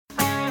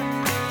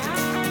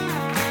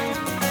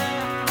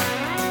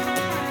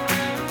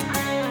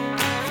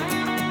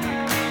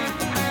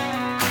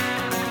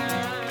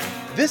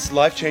This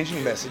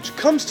life-changing message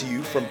comes to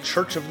you from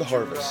Church of the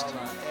Harvest.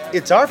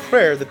 It's our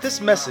prayer that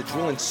this message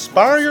will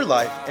inspire your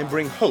life and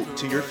bring hope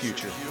to your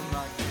future.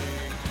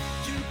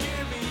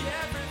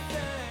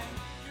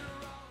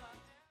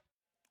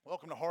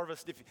 Welcome to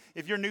Harvest.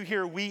 If you're new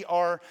here, we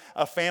are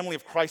a family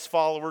of Christ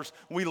followers.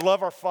 We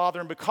love our Father,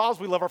 and because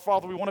we love our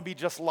Father, we want to be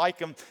just like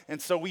Him.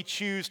 And so we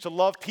choose to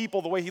love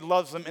people the way He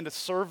loves them and to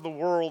serve the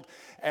world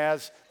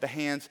as the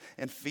hands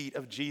and feet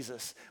of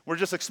Jesus. We're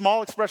just a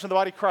small expression of the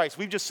body of Christ.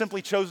 We've just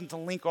simply chosen to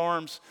link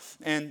arms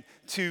and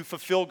to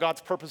fulfill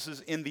God's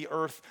purposes in the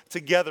earth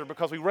together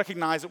because we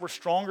recognize that we're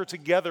stronger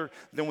together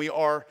than we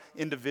are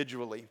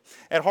individually.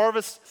 At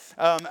Harvest,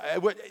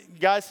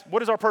 guys,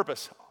 what is our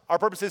purpose? Our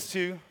purpose is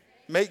to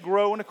make,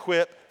 grow, and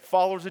equip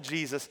followers of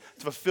Jesus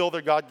to fulfill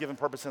their God-given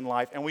purpose in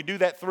life. And we do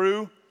that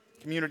through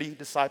community,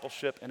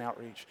 discipleship, and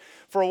outreach.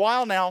 For a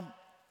while now,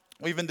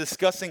 we've been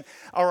discussing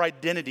our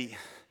identity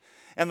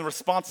and the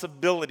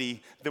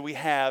responsibility that we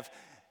have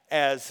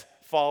as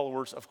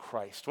followers of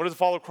Christ. What is a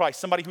follower of Christ?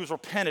 Somebody who's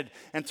repented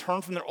and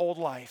turned from their old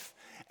life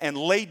and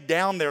laid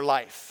down their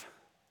life.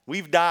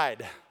 We've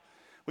died.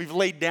 We've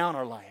laid down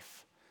our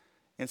life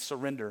in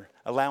surrender,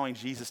 allowing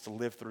Jesus to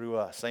live through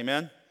us.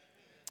 Amen?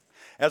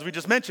 As we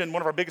just mentioned,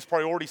 one of our biggest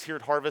priorities here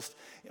at Harvest,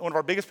 one of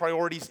our biggest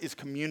priorities is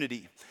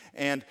community.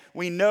 And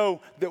we know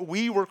that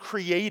we were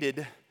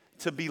created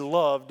to be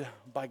loved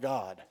by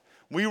God.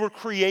 We were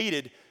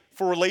created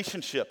for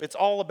relationship. It's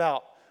all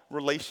about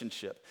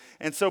relationship.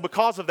 And so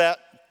because of that,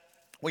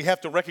 we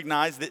have to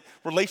recognize that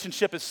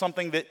relationship is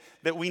something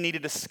that we need to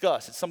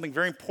discuss. It's something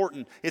very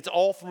important. It's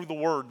all through the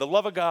Word. The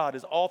love of God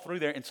is all through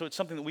there, and so it's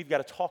something that we've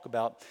got to talk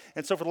about.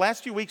 And so for the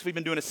last few weeks, we've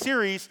been doing a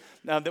series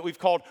that we've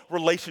called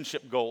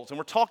Relationship Goals. And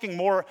we're talking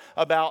more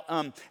about,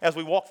 as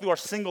we walk through our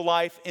single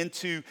life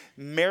into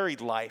married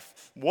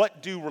life,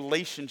 what do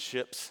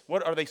relationships,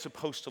 what are they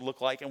supposed to look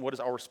like, and what is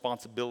our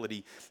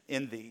responsibility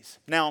in these?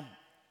 Now,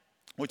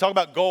 when we talk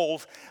about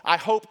goals, I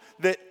hope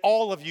that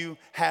all of you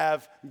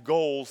have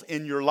goals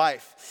in your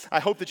life. I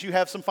hope that you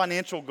have some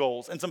financial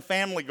goals and some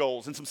family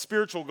goals and some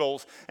spiritual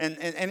goals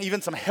and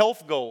even some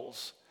health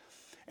goals.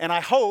 And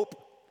I hope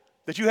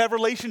that you have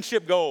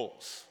relationship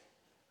goals.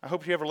 I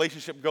hope you have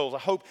relationship goals. I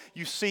hope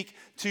you seek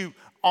to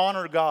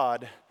honor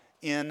God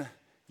in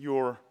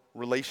your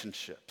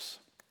relationships.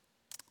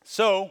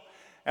 So,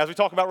 as we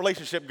talk about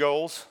relationship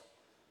goals,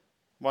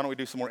 why don't we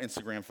do some more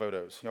Instagram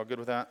photos? Y'all good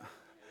with that?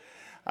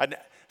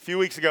 A few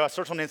weeks ago, I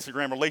searched on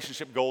Instagram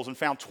relationship goals and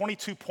found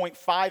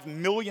 22.5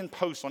 million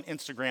posts on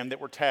Instagram that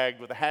were tagged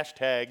with the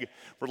hashtag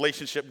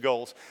relationship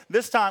goals.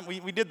 This time,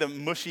 we did the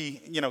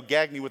mushy,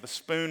 gag me with a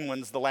spoon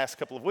ones the last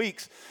couple of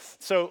weeks.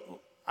 So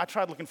I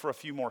tried looking for a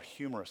few more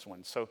humorous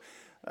ones. So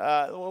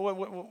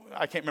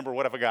I can't remember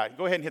what I got.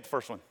 Go ahead and hit the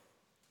first one.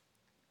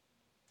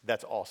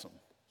 That's awesome.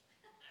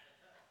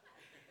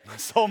 My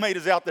soulmate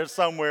is out there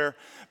somewhere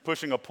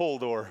pushing a pull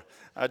door.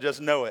 I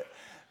just know it.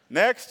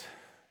 Next.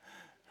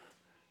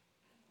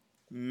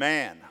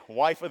 Man,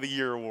 Wife of the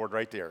Year award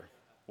right there.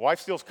 Wife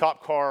steals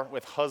cop car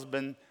with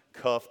husband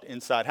cuffed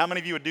inside. How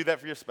many of you would do that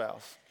for your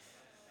spouse?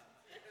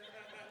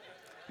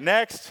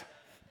 Next.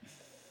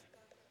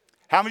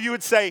 How many of you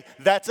would say,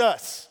 that's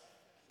us?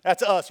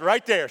 That's us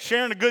right there,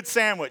 sharing a good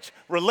sandwich.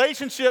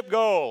 Relationship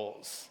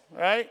goals,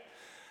 right?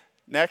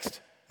 Next.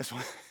 This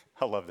one,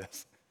 I love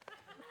this.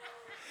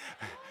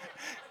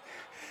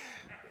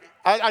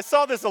 I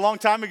saw this a long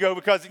time ago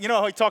because,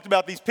 how he talked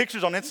about these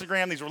pictures on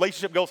Instagram, these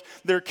relationship goals.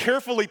 They're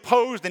carefully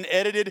posed and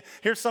edited.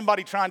 Here's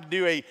somebody trying to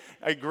do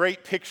a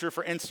great picture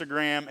for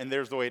Instagram, and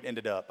there's the way it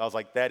ended up. I was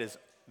like, that is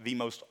the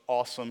most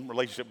awesome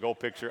relationship goal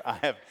picture I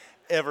have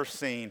ever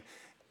seen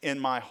in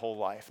my whole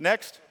life.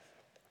 Next.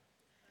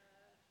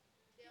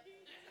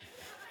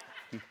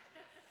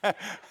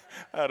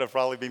 That'll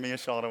probably be me and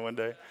Shauna one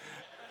day.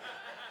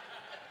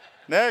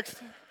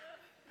 Next.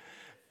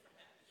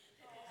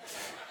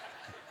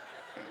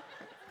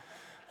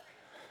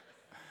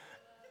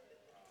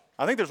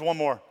 I think there's one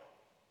more.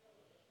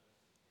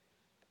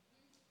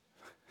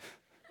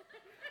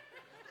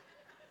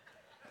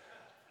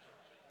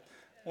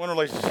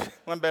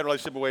 One bad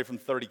relationship away from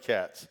 30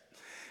 cats.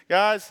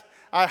 Guys,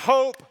 I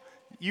hope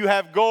you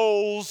have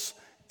goals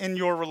in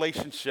your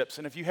relationships.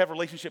 And if you have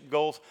relationship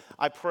goals,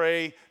 I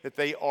pray that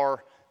they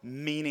are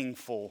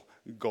meaningful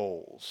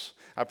goals.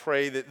 I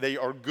pray that they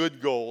are good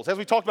goals. As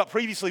we talked about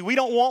previously, we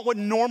don't want what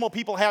normal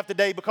people have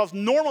today because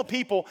normal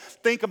people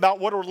think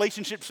about what a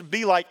relationship should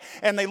be like,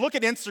 and they look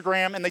at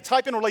Instagram and they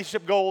type in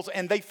relationship goals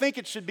and they think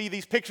it should be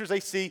these pictures they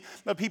see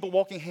of people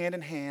walking hand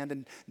in hand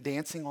and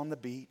dancing on the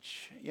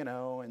beach,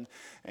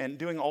 and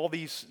doing all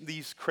these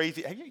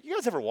crazy. Have you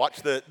guys ever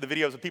watched the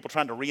videos of people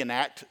trying to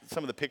reenact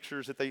some of the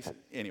pictures that they?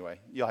 Anyway,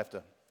 you have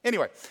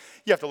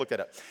to look that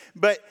up.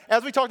 But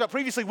as we talked about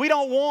previously, we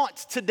don't want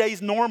today's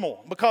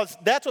normal because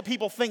that's what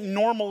people think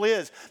normal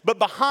is. But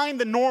behind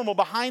the normal,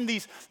 behind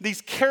these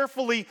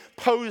carefully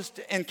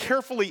posed and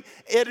carefully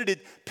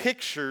edited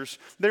pictures,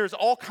 there's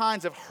all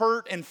kinds of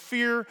hurt and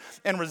fear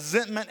and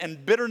resentment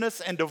and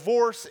bitterness and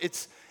divorce.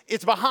 It's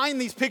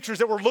behind these pictures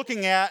that we're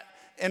looking at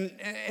and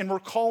we're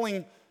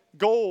calling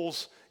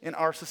goals in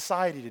our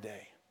society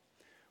today.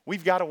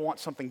 we've got to want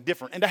something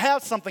different. And to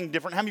have something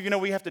different, how many of you know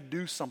we have to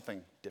do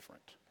something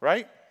different,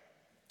 right?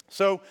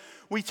 So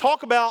we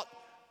talk about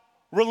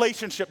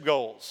relationship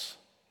goals.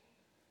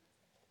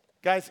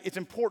 Guys, it's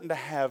important to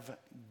have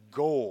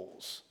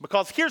goals.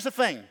 Because here's the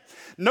thing.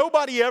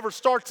 Nobody ever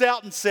starts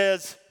out and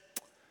says,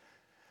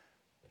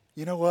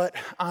 you know what?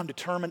 I'm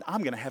determined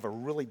I'm going to have a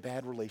really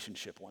bad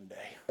relationship one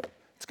day.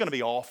 It's going to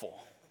be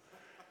awful.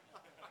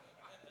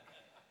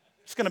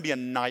 It's going to be a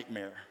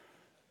nightmare.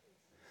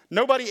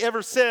 Nobody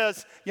ever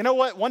says, you know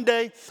what? One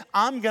day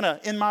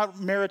in my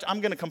marriage, I'm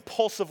going to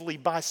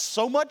compulsively buy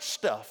so much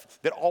stuff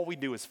that all we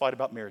do is fight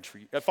about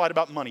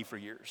money for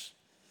years.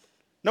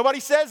 Nobody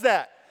says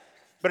that,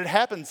 but it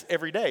happens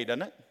every day,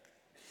 doesn't it?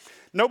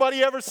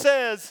 Nobody ever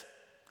says,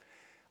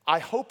 I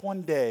hope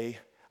one day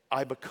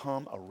I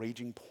become a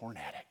raging porn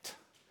addict.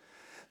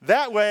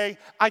 That way,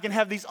 I can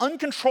have these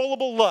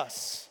uncontrollable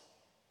lusts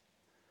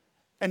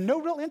and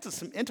no real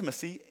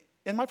intimacy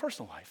in my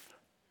personal life.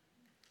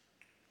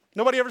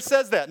 Nobody ever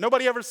says that.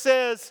 Nobody ever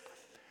says,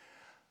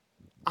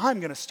 I'm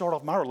going to start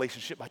off my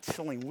relationship by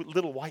telling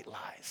little white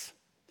lies.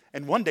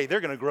 And one day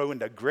they're going to grow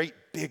into great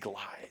big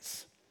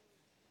lies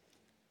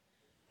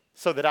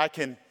so that I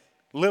can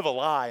live a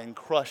lie and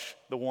crush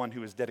the one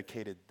who has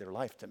dedicated their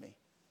life to me.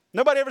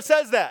 Nobody ever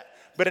says that,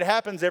 but it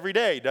happens every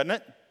day, doesn't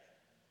it?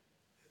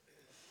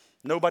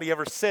 Nobody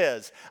ever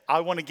says,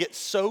 I want to get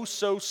so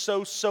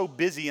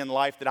busy in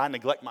life that I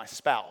neglect my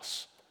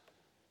spouse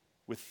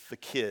with the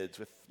kids,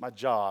 with my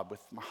job,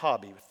 with my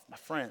hobby, with my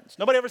friends.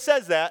 Nobody ever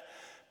says that,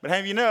 but how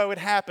many of you know it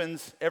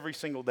happens every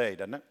single day,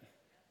 doesn't it?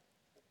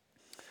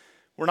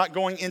 We're not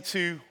going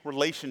into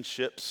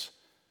relationships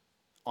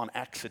on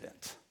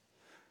accident.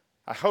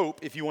 I hope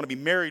if you want to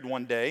be married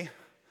one day,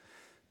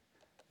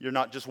 you're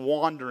not just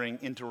wandering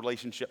into a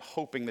relationship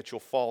hoping that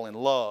you'll fall in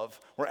love.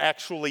 We're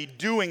actually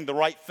doing the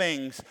right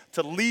things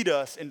to lead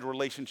us into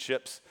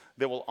relationships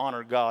that will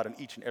honor God in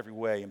each and every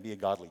way and be a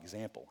godly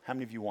example. How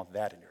many of you want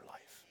that in your life?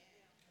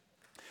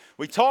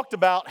 We talked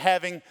about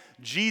having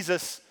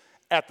Jesus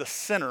at the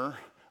center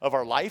of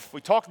our life.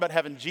 We talked about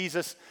having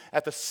Jesus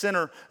at the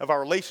center of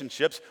our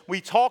relationships. We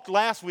talked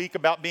last week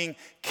about being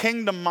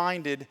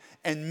kingdom-minded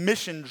and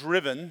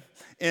mission-driven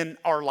in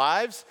our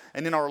lives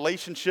and in our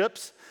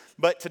relationships.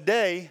 But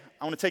today,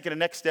 I want to take it a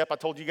next step. I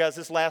told you guys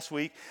this last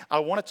week. I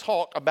want to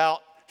talk about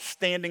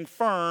standing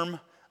firm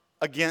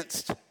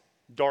against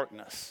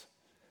darkness.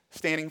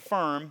 Standing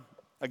firm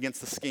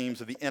against the schemes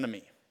of the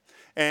enemy.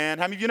 And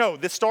how many of you know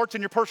this starts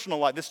in your personal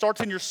life? This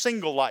starts in your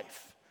single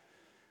life.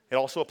 It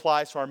also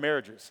applies to our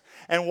marriages.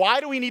 And why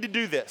do we need to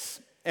do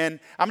this? And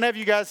I'm going to have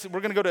you guys, we're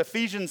going to go to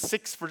Ephesians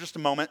 6 for just a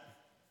moment.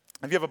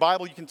 If you have a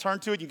Bible, you can turn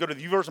to it. You can go to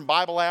the YouVersion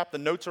Bible app. The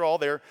notes are all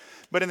there.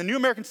 But in the New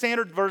American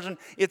Standard Version,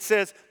 it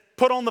says,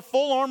 put on the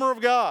full armor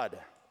of God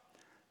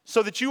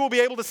so that you will be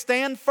able to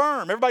stand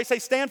firm. Everybody say,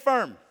 stand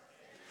firm.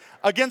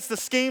 Against the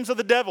schemes of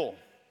the devil.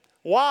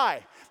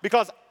 Why?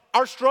 Because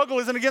our struggle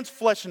isn't against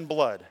flesh and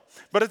blood,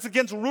 but it's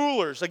against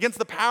rulers, against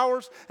the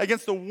powers,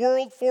 against the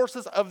world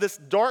forces of this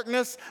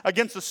darkness,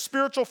 against the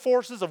spiritual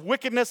forces of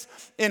wickedness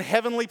in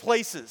heavenly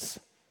places.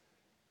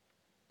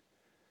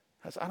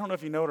 I don't know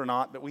if you know it or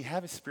not, but we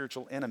have a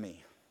spiritual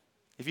enemy.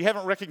 If you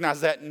haven't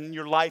recognized that in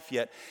your life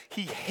yet,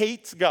 he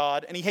hates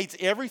God and he hates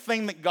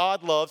everything that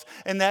God loves,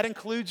 and that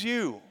includes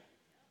you.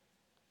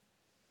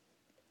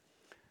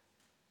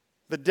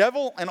 The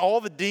devil and all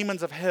the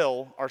demons of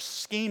hell are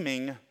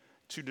scheming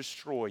to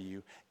destroy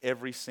you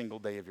every single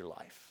day of your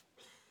life.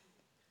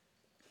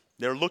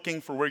 They're looking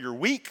for where you're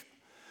weak.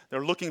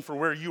 They're looking for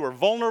where you are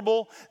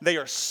vulnerable. They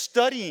are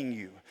studying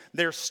you.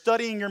 They're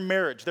studying your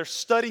marriage. They're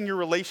studying your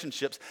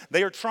relationships.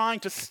 They are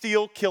trying to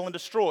steal, kill, and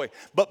destroy.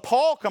 But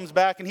Paul comes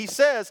back and he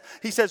says,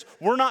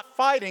 we're not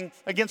fighting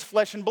against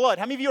flesh and blood.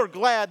 How many of you are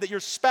glad that your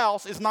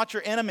spouse is not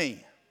your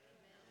enemy?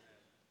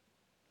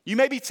 You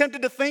may be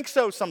tempted to think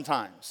so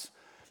sometimes.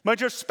 But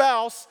your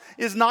spouse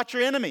is not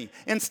your enemy.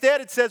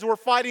 Instead, it says we're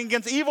fighting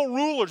against evil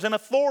rulers and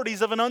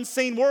authorities of an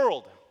unseen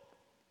world.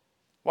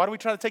 Why do we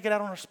try to take it out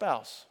on our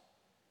spouse?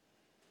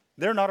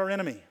 They're not our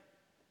enemy.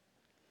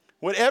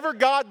 Whatever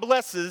God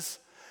blesses,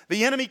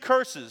 the enemy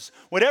curses.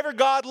 Whatever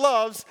God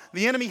loves,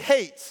 the enemy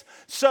hates.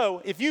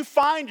 So if you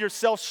find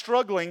yourself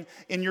struggling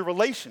in your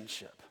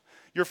relationship,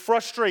 you're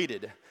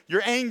frustrated,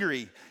 you're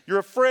angry, you're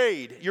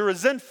afraid, you're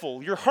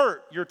resentful, you're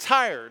hurt, you're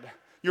tired,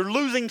 you're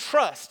losing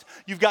trust,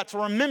 you've got to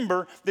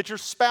remember that your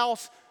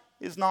spouse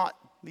is not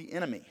the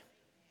enemy.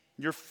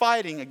 You're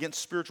fighting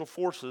against spiritual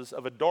forces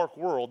of a dark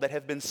world that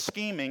have been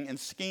scheming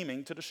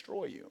to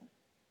destroy you.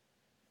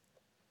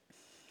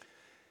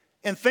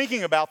 In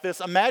thinking about this,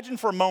 imagine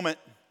for a moment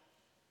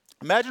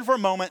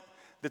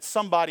that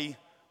somebody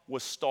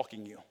was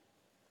stalking you.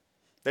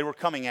 They were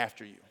coming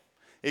after you.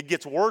 It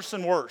gets worse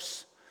and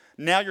worse.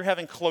 Now you're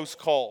having close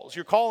calls.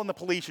 You're calling the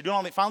police. You're doing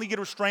all that. Finally, you get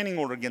a restraining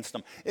order against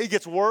them. It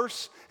gets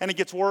worse, and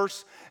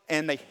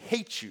and they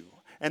hate you,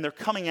 and they're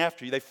coming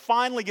after you. They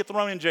finally get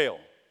thrown in jail.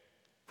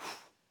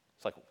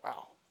 It's like,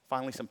 wow,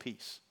 finally some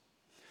peace.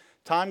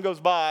 Time goes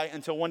by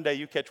until one day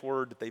you catch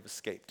word that they've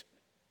escaped.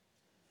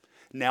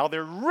 Now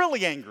they're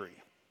really angry,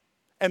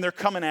 and they're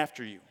coming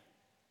after you.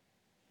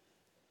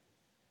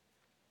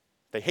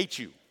 They hate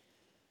you.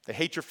 They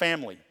hate your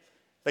family.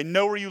 They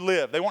know where you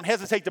live. They won't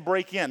hesitate to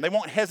break in. They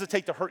won't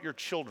hesitate to hurt your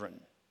children.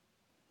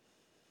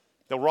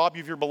 They'll rob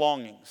you of your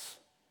belongings.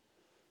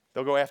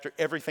 They'll go after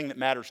everything that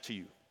matters to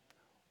you.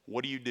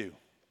 What do?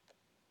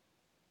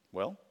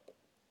 Well,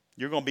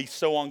 you're going to be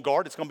so on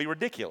guard, it's going to be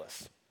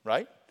ridiculous,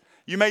 right?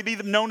 You may be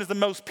known as the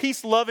most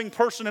peace-loving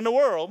person in the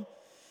world,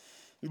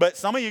 but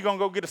some of you are going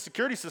to go get a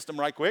security system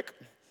right quick.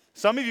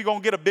 Some of you are going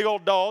to get a big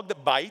old dog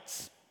that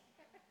bites.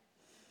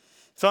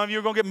 Some of you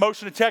are going to get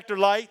motion detector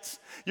lights.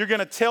 You're going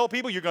to tell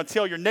people. You're going to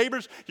tell your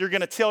neighbors. You're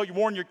going to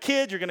warn your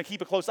kids. You're going to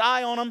keep a close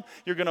eye on them.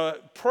 You're going to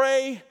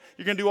pray.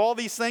 You're going to do all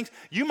these things.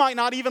 You might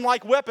not even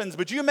like weapons,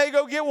 but you may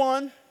go get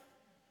one.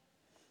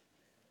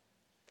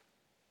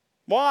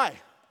 Why?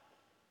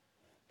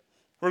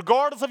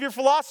 Regardless of your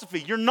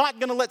philosophy, you're not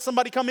going to let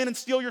somebody come in and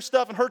steal your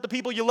stuff and hurt the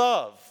people you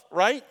love,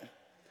 right?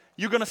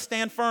 You're going to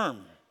stand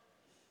firm.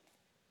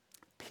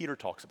 Peter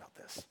talks about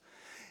this.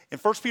 In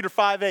 1 Peter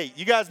 5:8,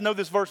 you guys know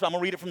this verse, I'm going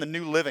to read it from the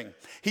New Living.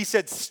 He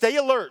said, stay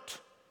alert.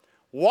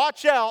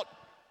 Watch out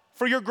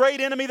for your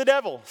great enemy, the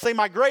devil. Say,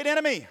 my great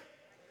enemy.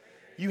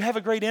 You have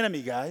a great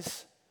enemy,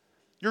 guys.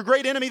 Your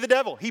great enemy, the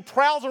devil. He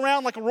prowls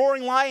around like a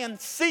roaring lion,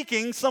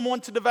 seeking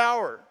someone to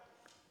devour.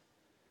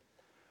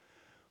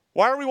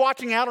 Why are we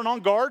watching out and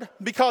on guard?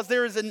 Because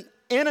there is an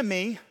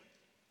enemy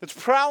that's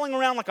prowling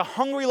around like a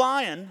hungry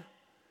lion,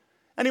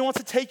 and he wants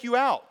to take you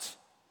out.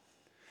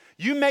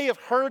 You may have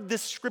heard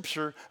this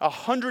scripture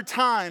 100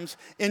 times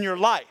in your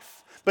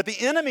life, but the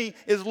enemy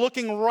is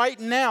looking right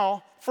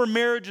now for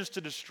marriages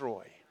to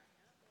destroy.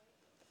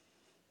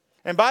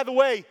 And by the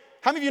way,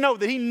 how many of you know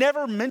that he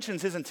never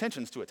mentions his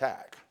intentions to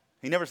attack?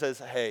 He never says,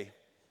 hey,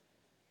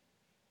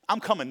 I'm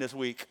coming this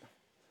week.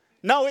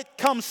 No, it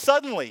comes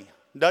suddenly,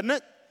 doesn't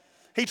it?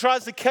 He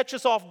tries to catch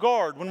us off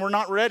guard when we're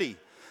not ready.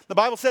 The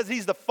Bible says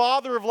he's the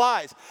father of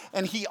lies,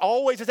 and he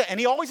always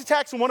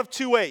attacks in one of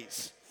two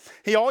ways.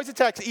 He always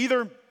attacks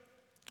either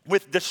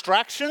with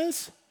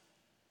distractions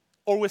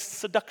or with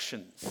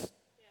seductions.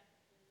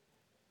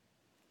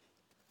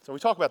 So we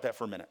talk about that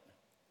for a minute.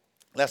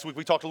 Last week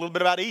we talked a little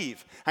bit about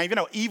Eve. How you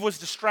know Eve was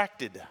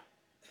distracted.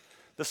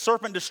 The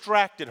serpent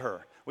distracted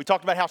her. We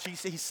talked about how he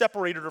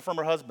separated her from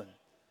her husband,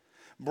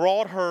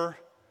 brought her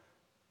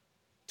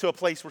to a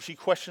place where she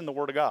questioned the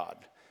word of God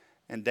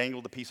and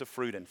dangled a piece of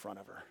fruit in front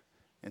of her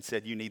and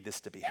said, you need this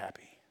to be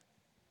happy.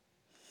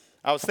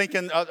 I was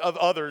thinking of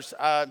others.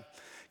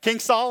 King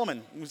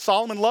Solomon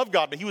loved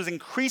God, but he was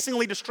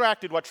increasingly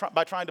distracted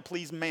by trying to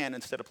please man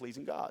instead of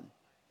pleasing God.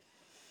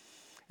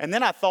 And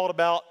then I thought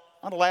about,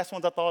 one of the last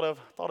ones I thought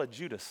of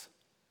Judas.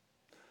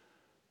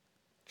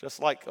 Just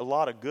like a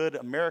lot of good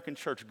American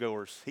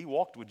churchgoers, he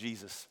walked with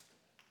Jesus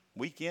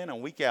week in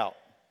and week out.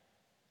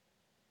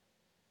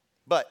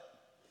 But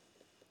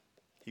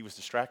he was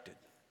distracted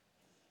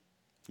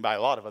by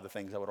a lot of other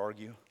things, I would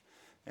argue.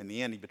 In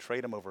the end, he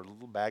betrayed him over a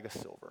little bag of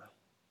silver.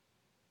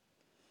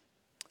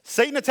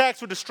 Satan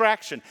attacks with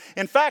distraction.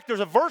 In fact,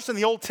 there's a verse in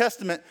the Old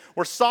Testament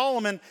where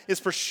Solomon is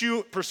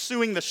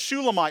pursuing the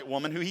Shulamite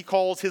woman, who he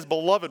calls his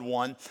beloved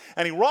one,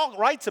 and he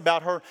writes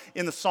about her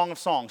in the Song of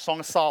Songs, Song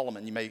of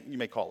Solomon, you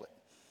may call it.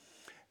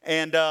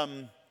 And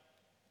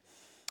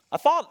I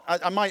thought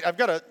I've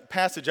got a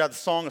passage out of the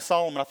Song of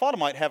Solomon. I thought I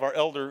might have our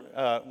elder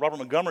Robert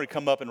Montgomery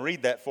come up and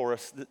read that for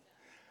us.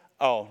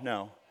 Oh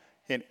no,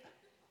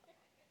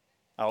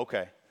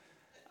 okay.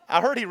 I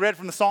heard he read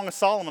from the Song of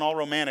Solomon, all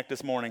romantic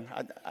this morning.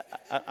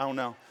 I don't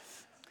know.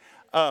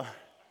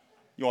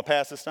 You want to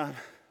pass this time?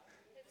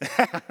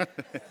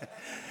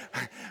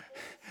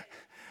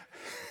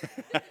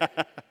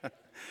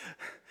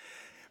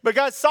 But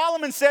guys,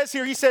 Solomon says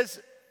here, he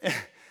says,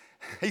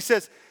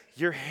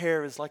 your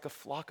hair is like a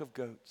flock of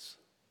goats.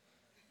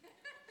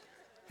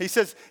 He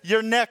says,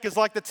 your neck is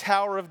like the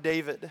Tower of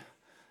David.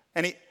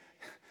 And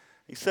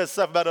he says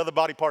stuff about other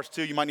body parts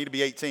too. You might need to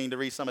be 18 to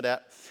read some of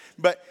that.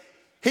 But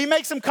he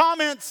makes some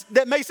comments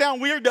that may sound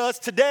weird to us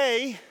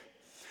today,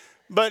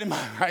 but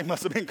it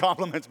must have been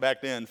compliments back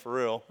then, for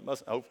real.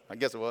 I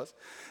guess it was.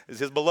 It's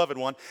his beloved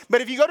one. But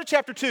if you go to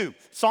chapter 2,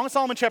 Song of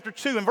Solomon chapter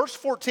 2, in verse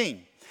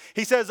 14,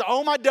 he says,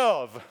 oh, my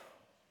dove,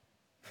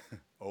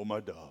 oh, my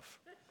dove,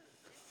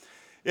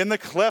 in the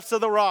clefts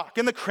of the rock,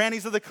 in the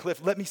crannies of the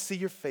cliff, let me see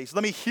your face.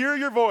 Let me hear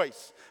your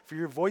voice, for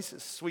your voice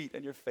is sweet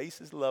and your face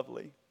is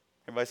lovely.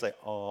 Everybody say,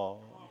 oh,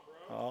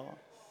 oh.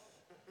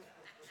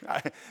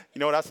 You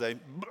know what I say?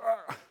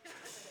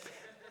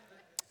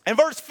 In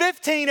verse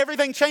 15,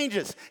 everything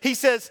changes. He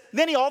says,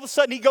 then all of a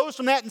sudden he goes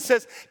from that and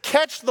says,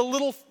 catch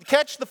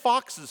the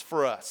foxes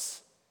for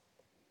us.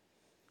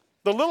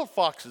 The little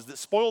foxes that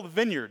spoil the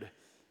vineyard,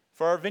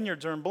 for our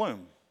vineyards are in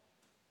bloom.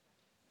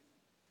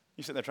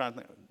 You sit there trying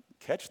to think,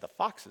 catch the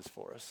foxes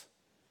for us.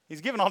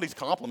 He's giving all these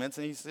compliments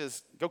and he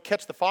says, go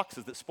catch the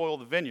foxes that spoil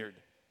the vineyard.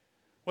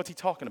 What's he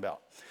talking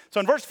about? So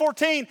in verse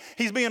 14,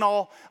 he's being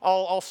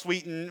all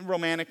sweet and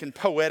romantic and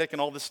poetic and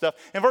all this stuff.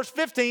 In verse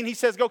 15, he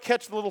says, go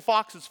catch the little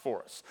foxes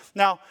for us.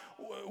 Now,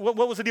 what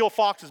was the deal with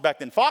foxes back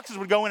then? Foxes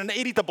would go in and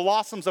they'd eat the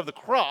blossoms of the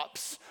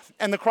crops,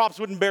 and the crops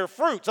wouldn't bear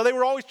fruit. So they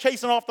were always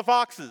chasing off the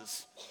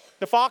foxes.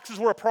 The foxes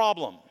were a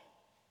problem.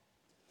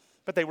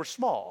 but they were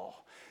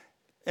small.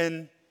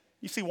 And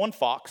you see one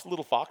fox,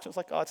 little fox, it's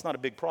like, oh, it's not a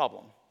big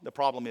problem. The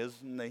problem is,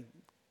 and they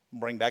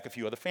bring back a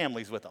few other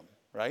families with them,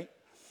 right?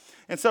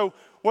 And so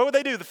what would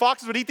they do? The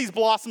foxes would eat these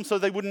blossoms so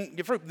they wouldn't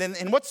get fruit.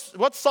 And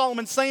what's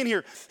Solomon saying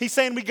here? He's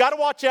saying we got to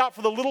watch out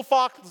for the little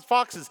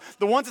foxes,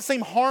 the ones that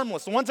seem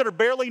harmless, the ones that are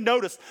barely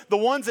noticed, the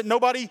ones that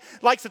nobody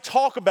likes to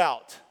talk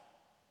about.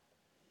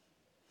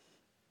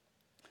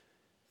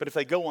 But if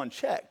they go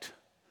unchecked,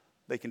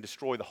 they can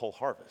destroy the whole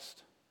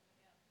harvest.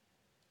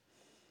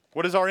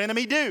 What does our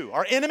enemy do?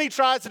 Our enemy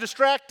tries to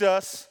distract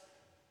us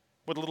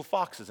with little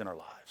foxes in our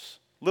lives,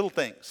 little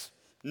things.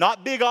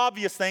 Not big,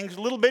 obvious things,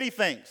 little bitty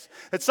things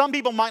that some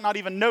people might not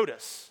even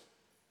notice,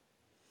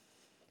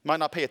 might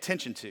not pay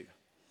attention to.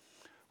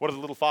 What are the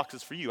little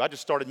foxes for you? I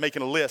just started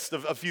making a list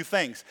of a few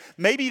things.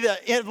 Maybe the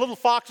little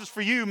foxes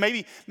for you,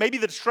 maybe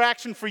the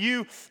distraction for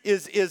you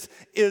is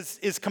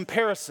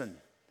comparison.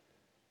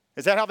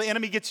 Is that how the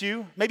enemy gets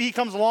you? Maybe he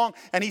comes along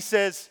and he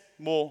says,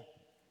 well,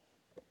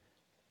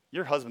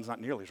 your husband's not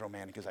nearly as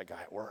romantic as that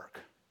guy at work.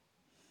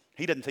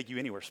 He doesn't take you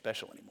anywhere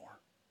special anymore.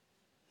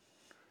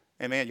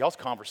 And man, y'all's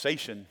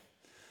conversation,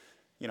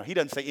 he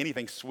doesn't say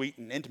anything sweet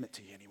and intimate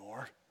to you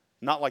anymore.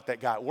 Not like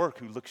that guy at work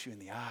who looks you in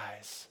the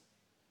eyes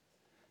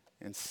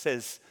and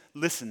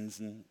listens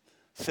and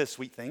says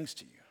sweet things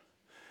to you.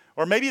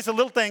 Or maybe it's the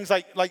little things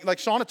like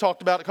Shauna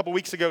talked about a couple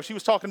weeks ago. She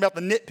was talking about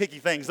the nitpicky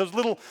things, those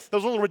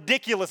little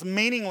ridiculous,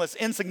 meaningless,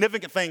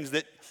 insignificant things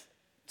that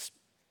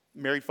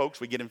married folks,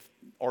 we get in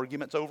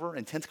arguments over,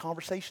 intense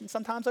conversations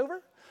sometimes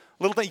over.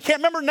 Little thing. You can't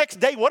remember the next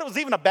day what it was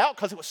even about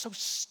because it was so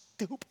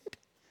stupid.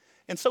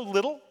 And so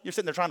little, you're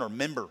sitting there trying to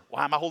remember.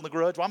 Why am I holding a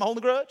grudge? Why am I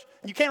holding a grudge?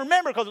 And you can't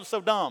remember because it was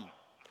so dumb.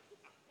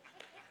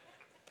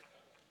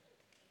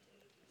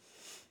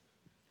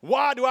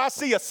 Why do I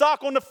see a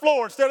sock on the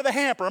floor instead of the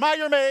hamper? Am I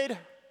your maid?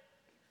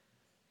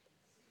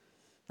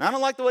 I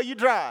don't like the way you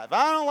drive.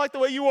 I don't like the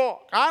way you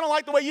walk. I don't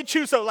like the way you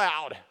chew so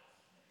loud.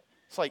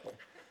 It's like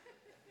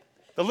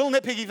the little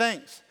nitpicky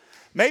things.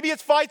 Maybe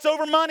it's fights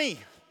over money.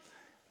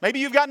 Maybe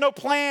you've got no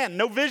plan,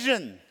 no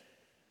vision.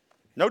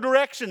 No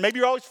direction. Maybe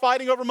you're always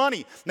fighting over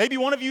money. Maybe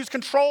one of you is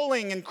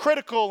controlling and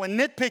critical and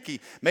nitpicky.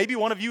 Maybe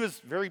one of you is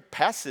very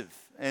passive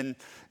and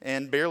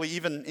barely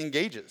even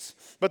engages.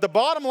 But the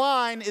bottom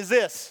line is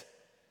this.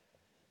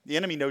 The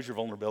enemy knows your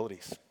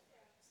vulnerabilities.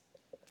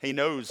 He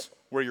knows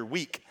where you're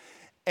weak.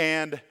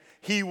 And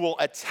he will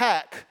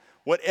attack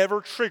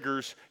whatever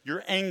triggers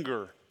your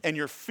anger and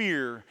your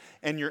fear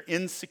and your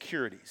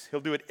insecurities.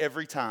 He'll do it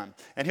every time.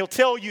 And he'll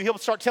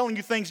start telling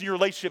you things in your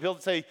relationship. He'll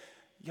say,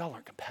 y'all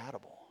aren't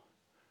compatible.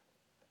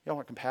 Y'all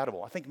aren't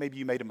compatible. I think maybe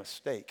you made a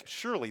mistake.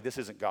 Surely this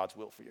isn't God's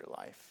will for your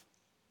life.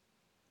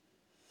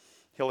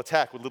 He'll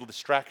attack with little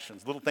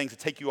distractions, little things that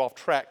take you off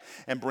track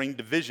and bring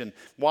division.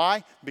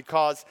 Why?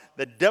 Because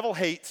the devil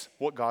hates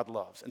what God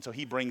loves. And so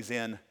he brings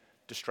in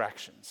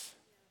distractions.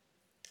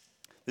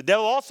 The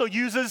devil also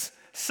uses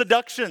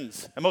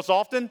seductions. And most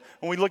often,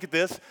 when we look at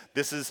this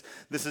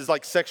is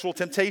like sexual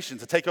temptation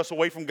to take us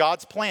away from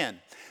God's plan.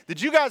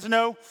 Did you guys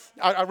know,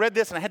 I read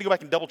this and I had to go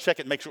back and double check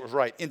it and make sure it was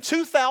right. In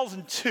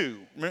 2002,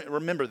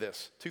 remember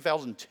this,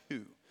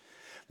 2002,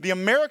 the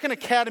American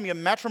Academy of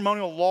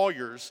Matrimonial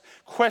Lawyers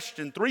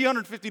questioned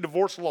 350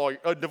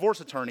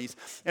 divorce attorneys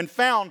and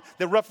found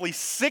that roughly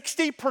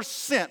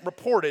 60%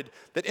 reported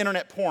that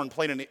internet porn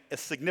played a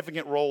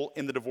significant role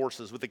in the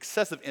divorces, with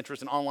excessive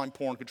interest in online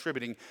porn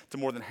contributing to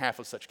more than half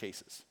of such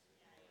cases.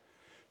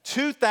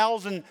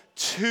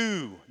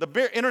 2002,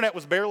 the internet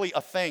was barely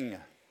a thing.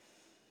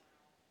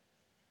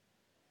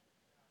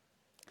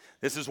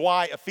 This is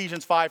why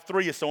Ephesians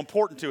 5:3 is so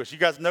important to us. You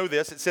guys know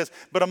this. It says,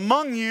 but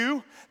among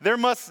you, there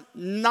must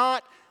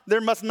not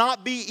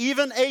be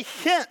even a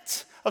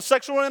hint of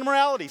sexual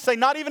immorality. Say,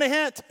 not even a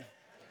hint.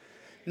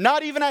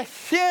 Not even a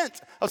hint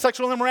of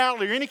sexual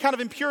immorality or any kind of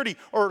impurity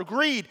or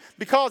greed,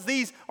 because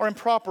these are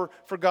improper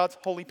for God's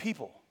holy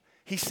people.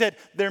 He said,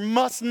 there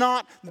must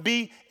not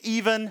be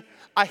even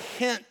a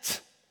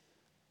hint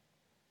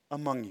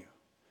among you.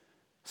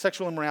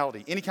 Sexual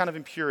immorality, any kind of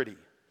impurity.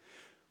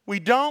 We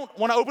don't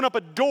want to open up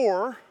a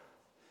door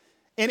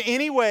in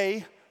any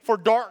way for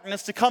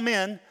darkness to come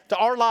in to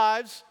our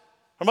lives,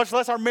 or much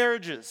less our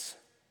marriages.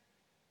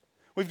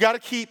 We've got to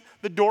keep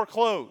the door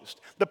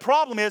closed. The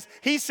problem is,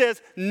 he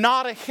says,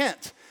 not a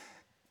hint.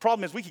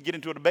 Problem is, we could get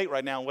into a debate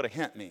right now on what a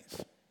hint means.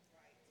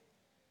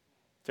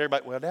 So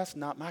everybody, well, that's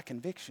not my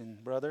conviction,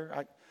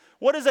 brother.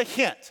 What is a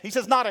hint? He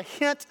says, not a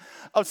hint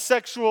of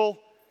sexual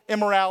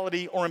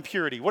immorality or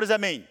impurity. What does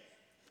that mean?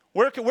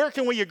 Where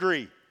can we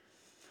agree?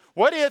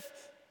 What if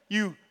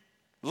you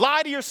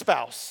lie to your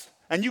spouse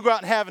and you go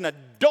out and have an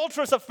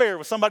adulterous affair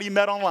with somebody you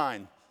met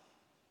online?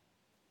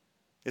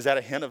 Is that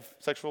a hint of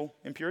sexual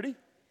impurity?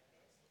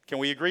 Can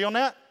we agree on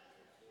that?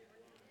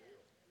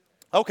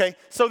 Okay,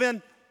 so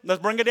then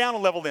let's bring it down a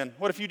level then.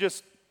 What if you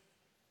just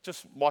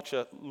watch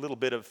a little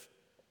bit of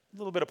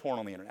porn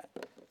on the internet?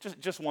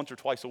 Just once or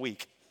twice a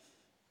week.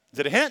 Is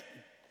it a hint?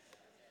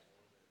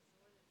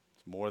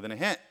 It's more than a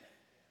hint.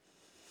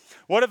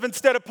 What if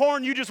instead of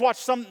porn you just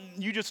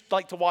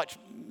like to watch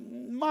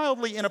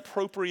mildly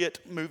inappropriate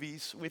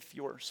movies with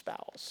your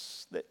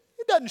spouse. That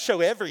it doesn't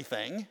show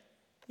everything.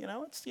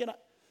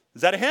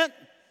 Is that a hint?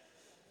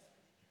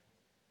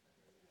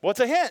 What's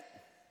a hint?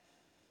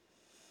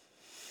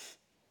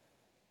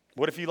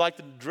 What if you like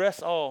to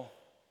dress all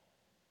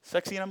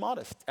sexy and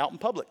immodest out in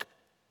public,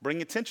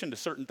 bring attention to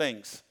certain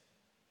things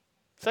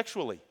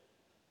sexually?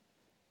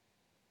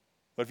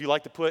 What if you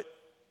like to put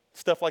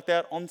stuff like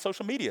that on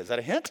social media? Is that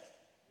a hint?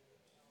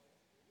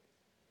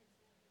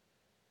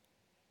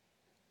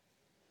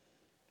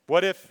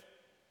 What if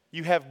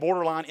you have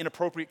borderline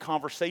inappropriate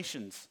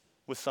conversations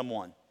with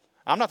someone?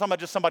 I'm not talking about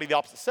just somebody of the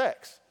opposite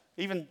sex.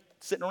 Even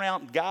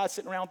guys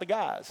sitting around with the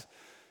guys.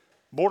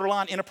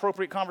 Borderline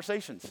inappropriate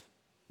conversations.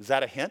 Is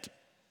that a hint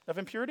of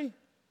impurity?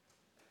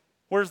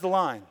 Where's the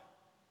line?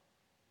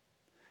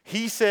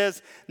 He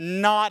says,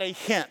 not a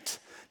hint.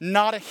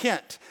 Not a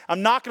hint.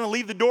 I'm not going to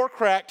leave the door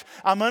cracked.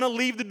 I'm going to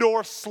leave the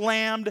door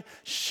slammed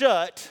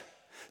shut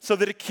so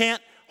that it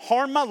can't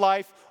harm my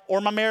life or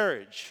my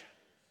marriage.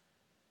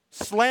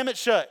 Slam it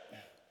shut.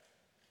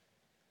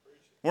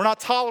 We're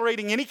not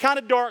tolerating any kind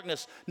of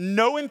darkness.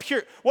 No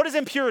impurity. What is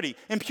impurity?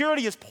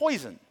 Impurity is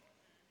poison.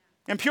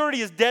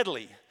 Impurity is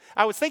deadly.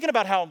 I was thinking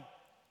about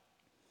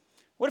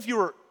what if you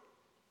were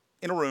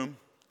in a room,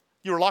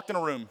 you were locked in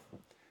a room,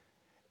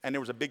 and there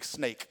was a big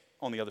snake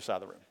on the other side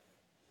of the room.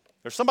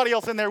 There's somebody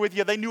else in there with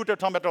you. They knew what they're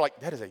talking about. They're like,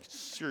 that is a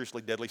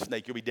seriously deadly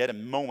snake. You'll be dead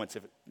in moments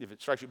if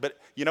it strikes you. But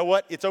you know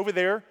what? It's over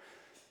there.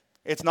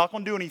 It's not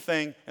going to do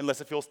anything unless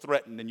it feels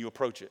threatened and you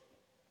approach it.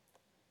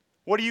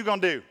 What are you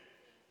going to do?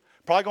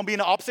 Probably going to be in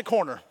the opposite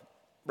corner,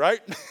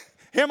 right?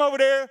 Him over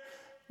there,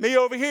 me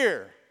over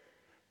here.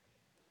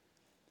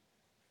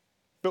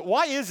 But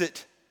why is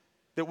it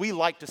that we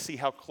like to see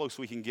how close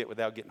we can get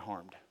without getting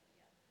harmed?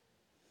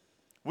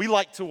 We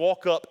like to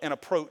walk up and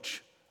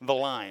approach the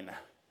line.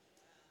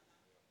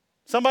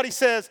 Somebody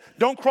says,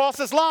 don't cross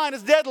this line,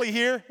 it's deadly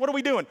here. What are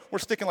we doing? We're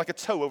sticking like a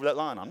toe over that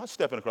line. I'm not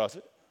stepping across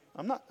it.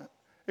 I'm not.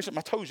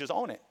 My toe's just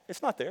on it.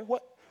 It's not there.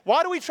 What?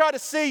 Why do we try to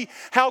see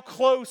how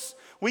close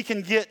we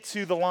can get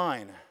to the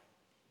line?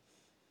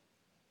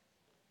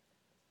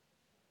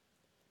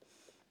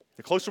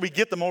 The closer we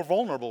get, the more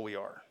vulnerable we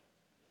are.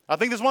 I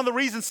think this is one of the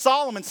reasons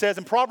Solomon says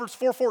in Proverbs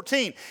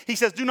 4:14, he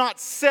says, do not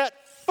set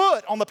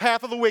foot on the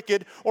path of the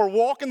wicked or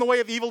walk in the way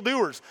of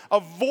evildoers.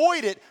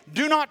 Avoid it.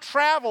 Do not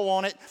travel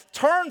on it.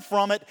 Turn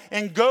from it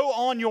and go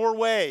on your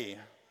way.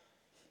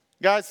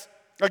 Guys,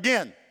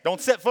 again,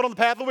 don't set foot on the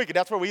path of the wicked.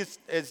 That's where we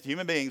as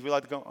human beings, we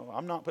like to go, oh,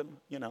 I'm not putting,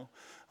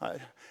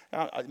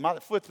 my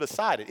foot's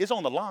beside it. It's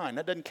on the line.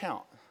 That doesn't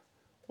count.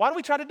 Why do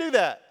we try to do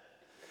that?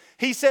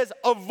 He says,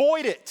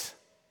 avoid it.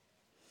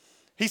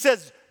 He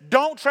says,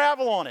 don't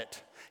travel on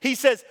it. He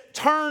says,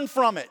 turn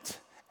from it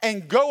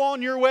and go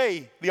on your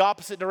way the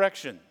opposite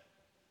direction.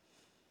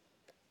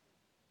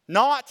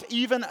 Not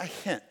even a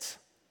hint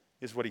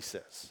is what he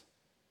says.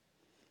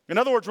 In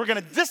other words, we're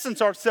going to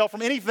distance ourselves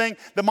from anything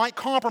that might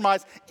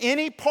compromise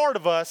any part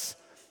of us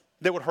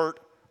that would hurt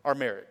our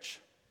marriage.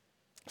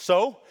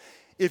 So,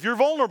 if you're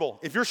vulnerable,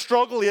 if your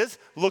struggle is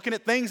looking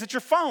at things at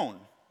your phone,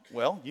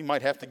 well, you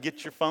might have to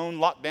get your phone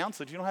locked down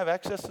so that you don't have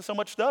access to so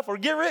much stuff, or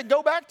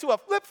go back to a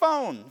flip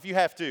phone if you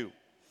have to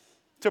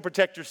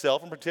protect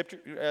yourself and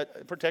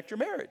protect your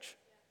marriage.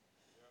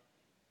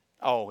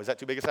 Oh, is that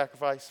too big a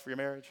sacrifice for your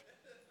marriage?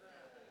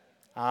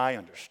 I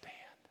understand.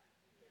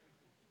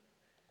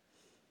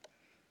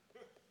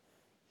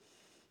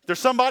 There's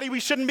somebody we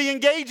shouldn't be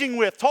engaging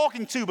with,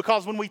 talking to,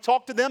 because when we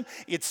talk to them,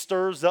 it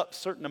stirs up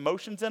certain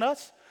emotions in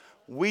us.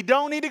 We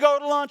don't need to go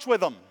to lunch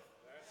with them.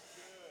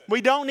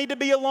 We don't need to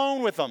be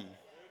alone with them.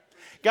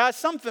 Guys,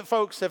 some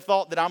folks have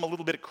thought that I'm a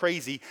little bit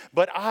crazy,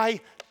 but I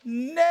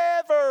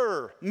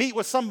never meet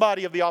with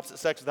somebody of the opposite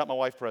sex without my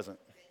wife present.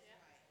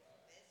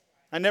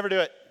 I never do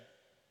it.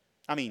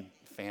 I mean,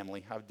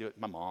 family. I would do it.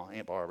 My mom,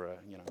 Aunt Barbara,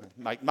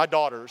 my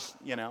daughters,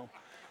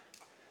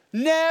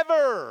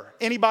 Never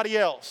anybody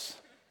else.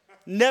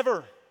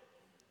 Never.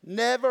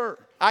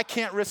 I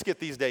can't risk it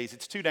these days.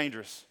 It's too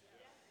dangerous.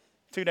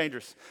 Too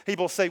dangerous.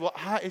 People say, well,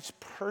 it's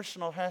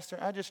personal, Pastor.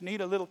 I just need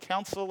a little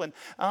counsel, and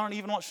I don't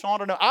even want Sean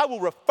to know. I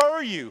will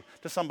refer you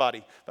to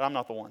somebody, but I'm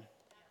not the one.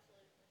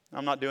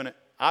 I'm not doing it.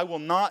 I will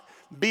not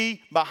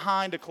be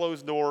behind a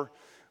closed door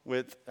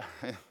with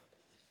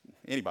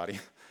anybody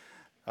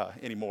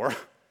anymore.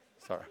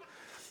 Sorry.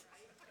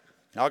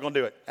 Not going to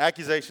do it.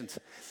 Accusations.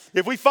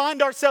 If we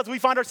find ourselves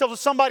with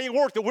somebody at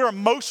work that we're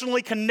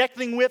emotionally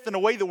connecting with in a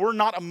way that we're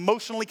not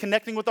emotionally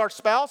connecting with our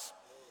spouse,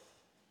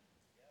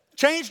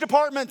 change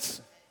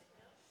departments.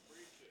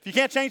 If you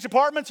can't change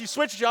departments, you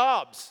switch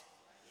jobs.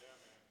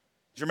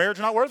 Is your marriage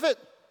not worth it?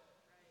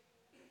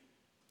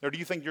 Or do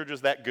you think you're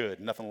just that good?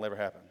 Nothing will ever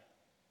happen.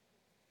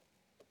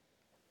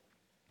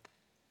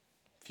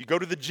 If you go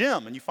to the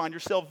gym and you find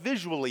yourself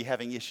visually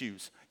having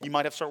issues, you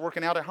might have to start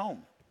working out at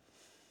home.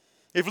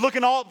 If you're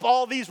looking at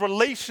all these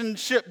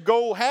relationship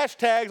goal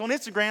hashtags on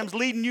Instagrams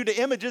leading you to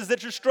images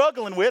that you're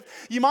struggling with,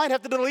 you might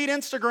have to delete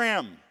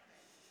Instagram.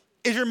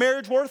 Is your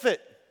marriage worth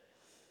it?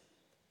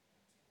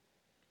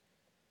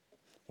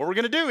 What we're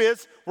going to do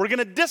is we're going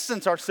to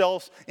distance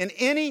ourselves in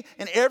any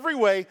and every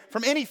way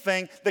from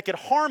anything that could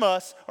harm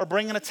us or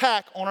bring an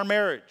attack on our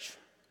marriage.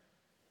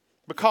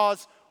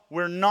 Because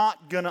we're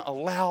not going to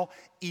allow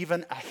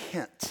even a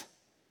hint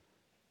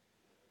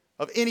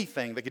of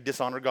anything that could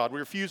dishonor God. We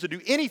refuse to do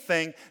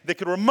anything that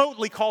could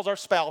remotely cause our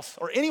spouse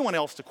or anyone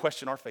else to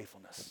question our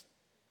faithfulness.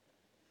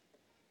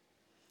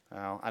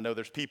 Now, I know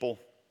there's people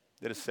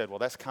that have said, well,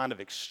 that's kind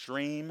of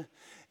extreme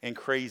and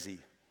crazy.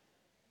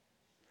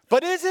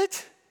 But is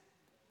it?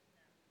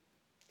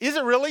 Is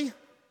it really?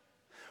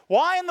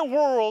 Why in the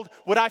world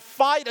would I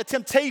fight a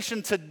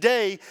temptation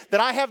today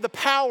that I have the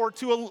power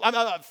to,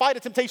 fight a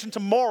temptation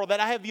tomorrow that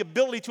I have the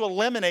ability to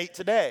eliminate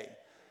today?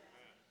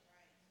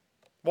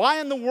 Why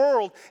in the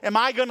world am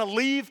I going to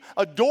leave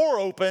a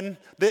door open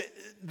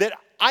that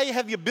I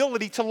have the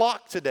ability to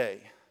lock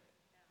today?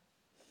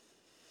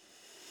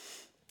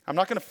 I'm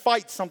not going to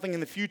fight something in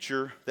the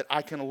future that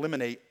I can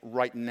eliminate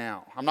right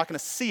now. I'm not going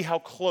to see how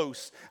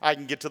close I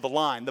can get to the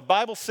line. The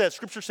Bible says,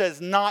 Scripture says,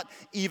 not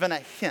even a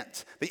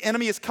hint. The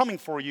enemy is coming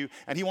for you,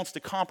 and he wants to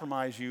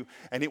compromise you,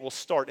 and it will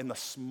start in the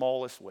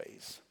smallest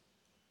ways.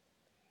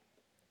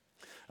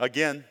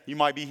 Again, you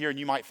might be here and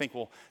you might think,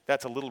 well,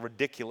 that's a little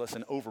ridiculous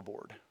and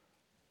overboard.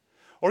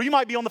 Or you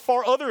might be on the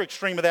far other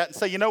extreme of that and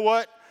say, you know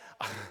what?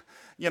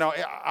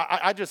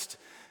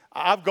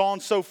 I've gone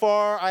so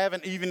far, I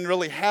haven't even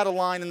really had a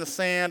line in the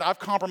sand. I've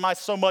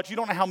compromised so much. You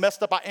don't know how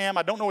messed up I am.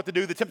 I don't know what to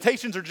do. The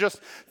temptations are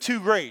just too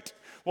great.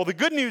 Well, the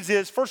good news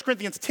is 1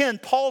 Corinthians 10,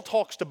 Paul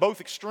talks to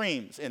both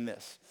extremes in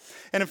this.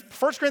 And in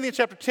 1 Corinthians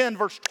chapter 10,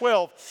 verse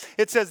 12,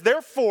 it says,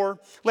 therefore,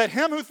 let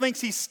him who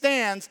thinks he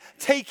stands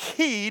take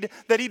heed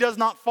that he does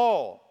not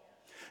fall.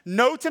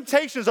 No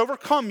temptation has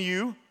overcome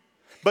you,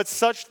 but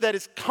such that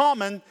is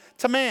common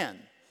to man.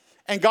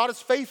 And God is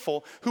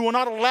faithful, who will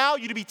not allow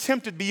you to be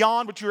tempted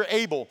beyond what you are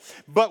able.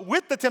 But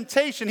with the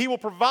temptation, he will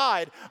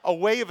provide a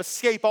way of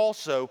escape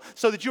also,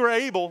 so that you are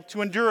able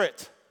to endure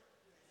it.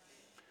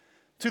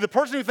 To the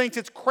person who thinks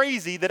it's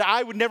crazy that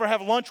I would never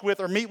have lunch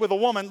with or meet with a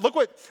woman, look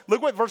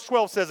what verse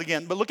 12 says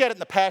again, but look at it in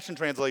the Passion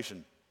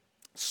Translation.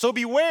 So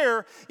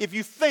beware if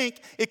you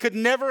think it could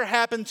never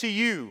happen to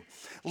you,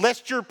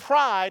 lest your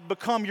pride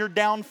become your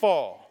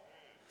downfall.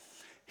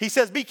 He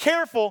says, be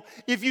careful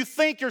if you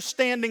think you're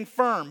standing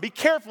firm. Be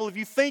careful if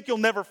you think you'll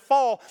never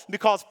fall,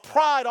 because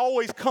pride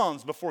always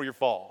comes before your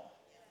fall.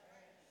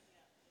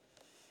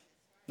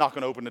 Not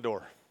going to open the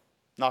door.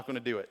 Not going to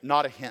do it.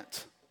 Not a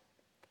hint.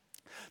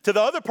 To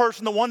the other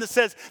person, the one that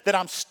says that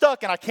I'm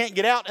stuck and I can't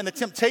get out and the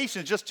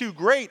temptation is just too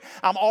great,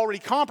 I'm already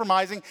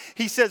compromising,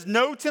 he says,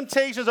 no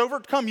temptation has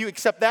overcome you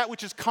except that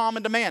which is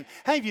common to man.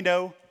 How many of you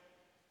know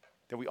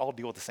that we all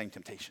deal with the same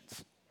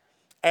temptations?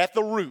 At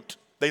the root,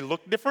 they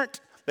look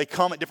different. They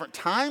come at different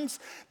times,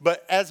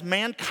 but as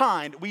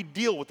mankind, we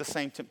deal with the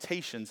same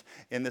temptations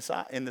in this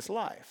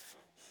life.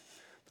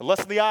 The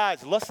lust of the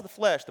eyes, the lust of the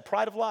flesh, the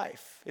pride of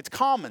life. It's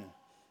common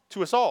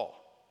to us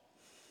all.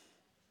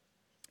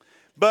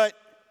 But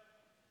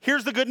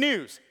here's the good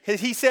news.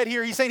 He's saying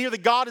here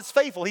that God is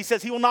faithful. He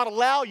says he will not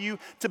allow you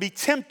to be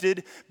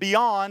tempted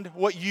beyond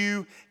what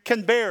you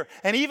can bear.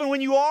 And even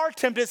when you are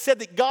tempted, it said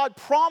that God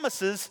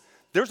promises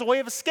there's a way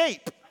of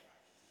escape.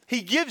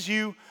 He gives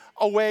you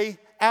a way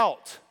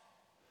out.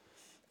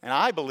 And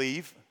I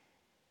believe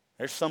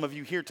there's some of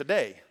you here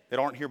today that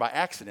aren't here by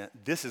accident.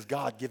 This is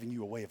God giving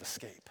you a way of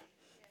escape.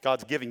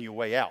 God's giving you a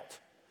way out.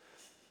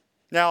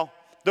 Now,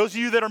 those of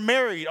you that are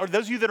married, or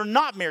those of you that are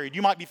not married,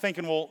 you might be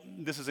thinking, well,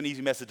 this is an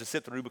easy message to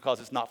sit through because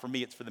it's not for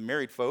me, it's for the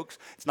married folks.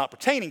 It's not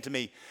pertaining to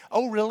me.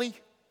 Oh, really?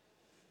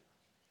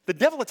 The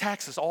devil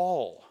attacks us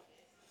all.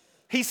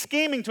 He's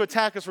scheming to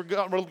attack us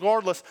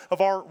regardless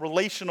of our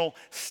relational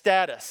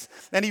status.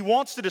 And he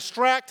wants to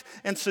distract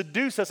and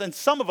seduce us, and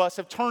some of us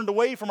have turned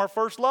away from our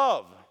first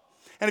love.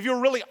 And if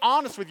you're really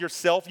honest with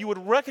yourself, you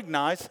would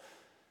recognize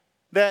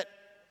that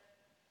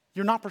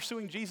you're not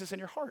pursuing Jesus in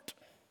your heart,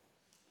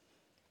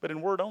 but in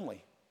word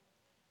only.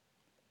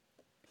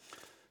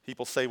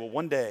 People say, well,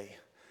 one day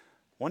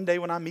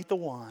when I meet the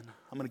one,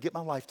 I'm going to get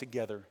my life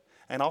together.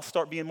 And I'll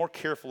start being more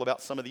careful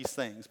about some of these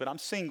things. But I'm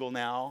single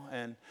now,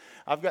 and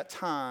I've got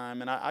time,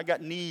 and I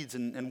got needs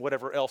and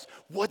whatever else.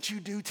 What you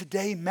do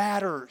today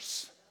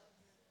matters.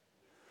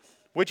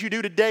 What you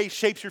do today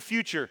shapes your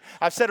future.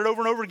 I've said it over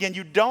and over again.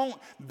 You don't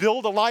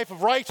build a life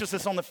of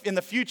righteousness in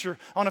the future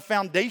on a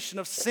foundation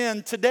of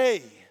sin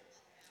today.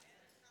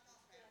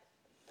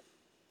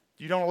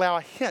 You don't allow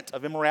a hint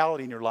of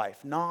immorality in your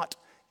life. Not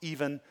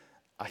even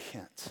a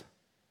hint.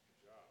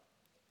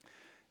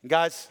 And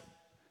guys,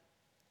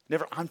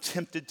 never I'm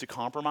tempted to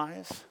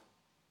compromise.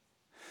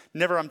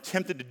 Never I'm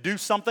tempted to do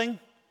something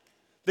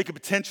that could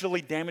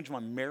potentially damage my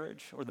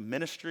marriage or the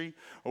ministry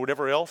or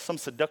whatever else, some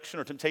seduction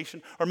or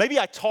temptation. Or maybe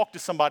I talk to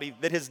somebody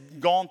that has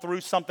gone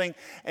through something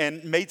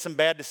and made some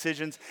bad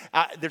decisions.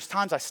 There's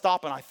times I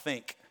stop and I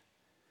think,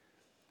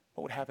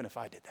 what would happen if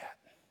I did that?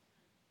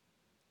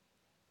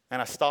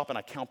 And I stop and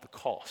I count the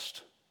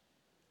cost.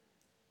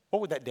 What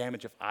would that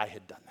damage if I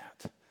had done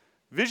that?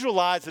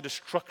 Visualize the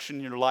destruction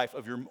in your life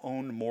of your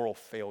own moral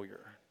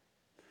failure.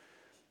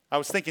 I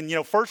was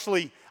thinking,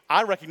 firstly,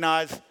 I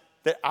recognize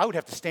that I would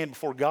have to stand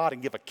before God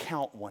and give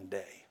account one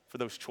day for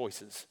those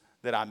choices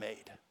that I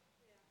made.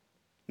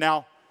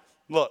 Now,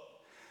 look,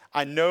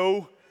 I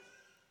know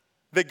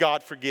that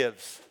God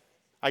forgives.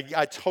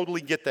 I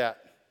totally get that.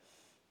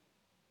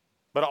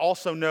 But I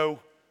also know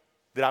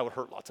that I would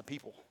hurt lots of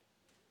people.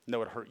 I know it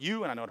would hurt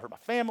you, and I know it would hurt my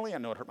family. I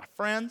know it would hurt my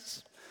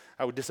friends.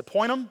 I would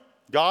disappoint them.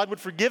 God would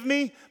forgive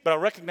me, but I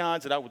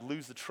recognize that I would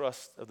lose the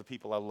trust of the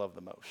people I love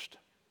the most.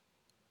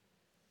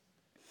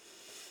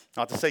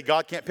 Not to say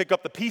God can't pick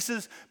up the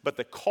pieces, but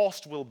the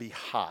cost will be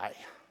high.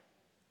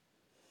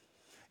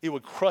 It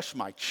would crush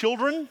my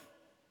children,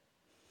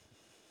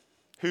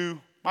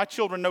 my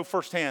children know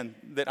firsthand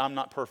that I'm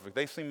not perfect.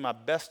 They've seen my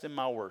best and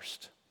my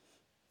worst.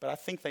 But I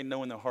think they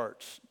know in their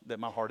hearts that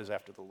my heart is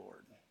after the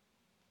Lord.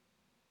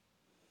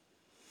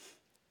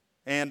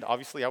 And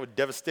obviously, I would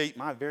devastate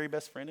my very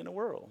best friend in the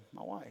world,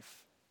 my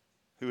wife,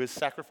 who has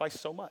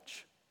sacrificed so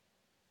much.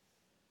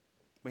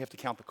 We have to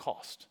count the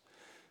cost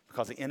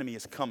because the enemy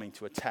is coming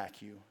to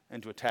attack you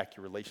and to attack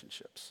your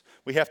relationships.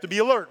 We have to be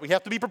alert. We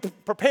have to be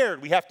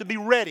prepared. We have to be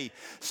ready.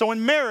 So in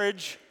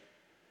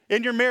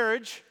your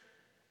marriage,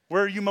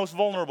 where are you most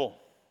vulnerable?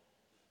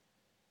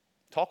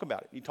 Talk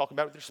about it. You talk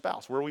about it with your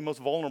spouse. Where are we most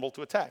vulnerable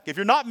to attack? If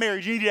you're not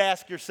married, you need to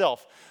ask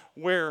yourself,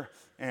 where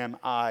am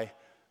I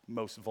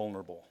most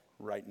vulnerable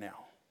right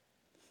now?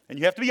 And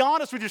you have to be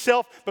honest with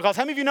yourself, because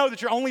how many of you know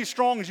that you're only as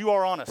strong as you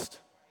are honest?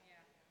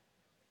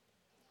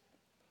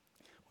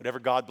 Whatever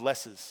God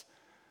blesses,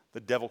 the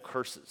devil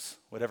curses.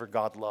 Whatever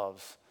God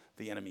loves,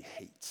 the enemy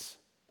hates.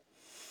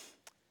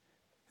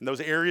 In those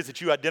areas that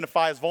you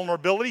identify as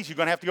vulnerabilities, you're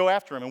going to have to go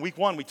after them. In week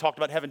 1, we talked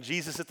about having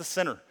Jesus at the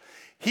center.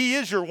 He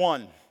is your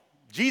one.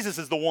 Jesus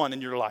is the one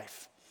in your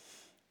life.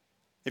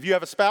 If you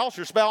have a spouse,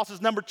 your spouse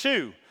is number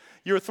 2.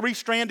 You're a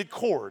 3-stranded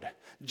cord.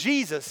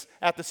 Jesus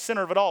at the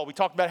center of it all. We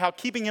talked about how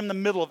keeping him in the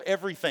middle of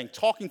everything,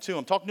 talking to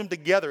him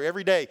together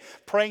every day,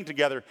 praying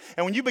together.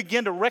 And when you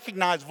begin to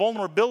recognize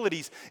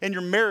vulnerabilities in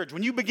your marriage,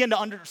 when you begin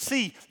to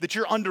see that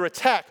you're under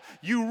attack,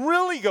 you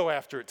really go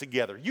after it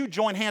together. You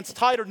join hands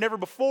tighter than ever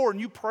before, and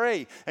you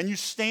pray, and you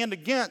stand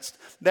against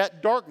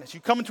that darkness. You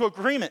come into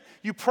agreement.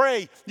 You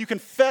pray. You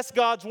confess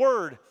God's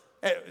word.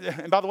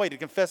 And by the way, to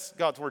confess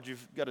God's word,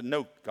 you've got to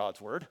know God's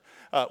word,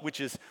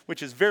 which is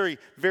very,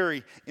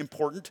 very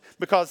important,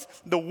 because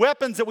the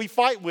weapons that we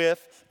fight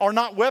with are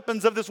not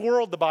weapons of this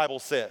world, the Bible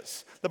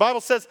says. The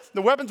Bible says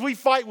the weapons we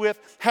fight with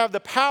have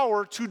the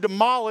power to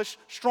demolish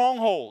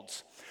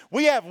strongholds.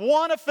 We have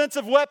one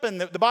offensive weapon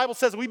that the Bible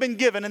says we've been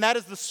given, and that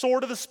is the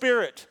sword of the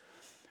Spirit.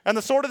 And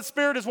the sword of the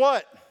Spirit is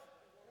what?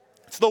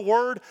 It's the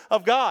word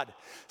of God.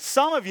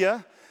 Some of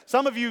you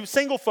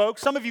single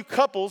folks, some of you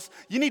couples,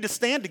 you need to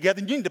stand together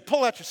and you need to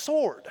pull out your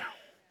sword.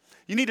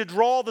 You need to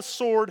draw the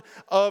sword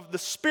of the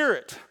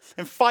Spirit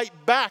and fight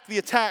back the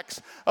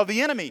attacks of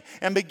the enemy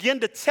and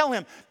begin to tell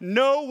him,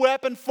 no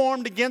weapon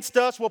formed against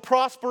us will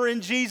prosper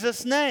in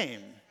Jesus'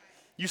 name.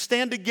 You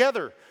stand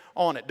together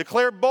on it.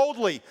 Declare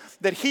boldly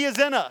that he is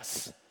in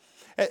us.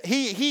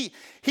 He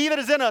that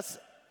is in us,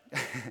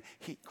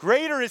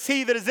 greater is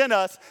he that is in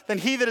us than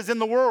he that is in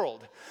the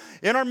world.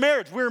 In our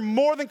marriage, we are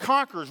more than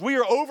conquerors. We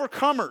are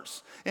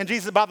overcomers. And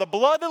Jesus, by the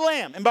blood of the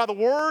Lamb and by the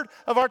word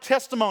of our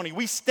testimony,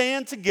 we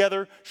stand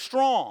together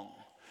strong.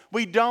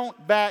 We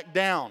don't back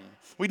down.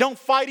 We don't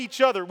fight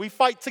each other. We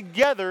fight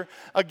together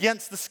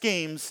against the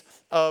schemes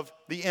of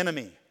the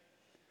enemy.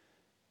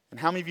 And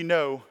how many of you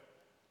know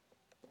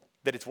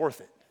that it's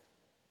worth it?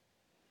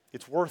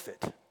 It's worth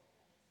it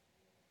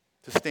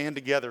to stand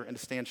together and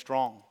to stand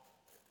strong.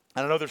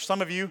 And I know there's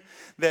some of you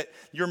that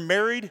you're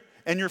married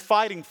and you're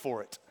fighting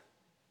for it.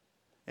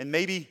 And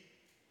maybe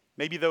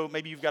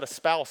you've got a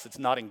spouse that's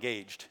not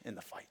engaged in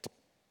the fight.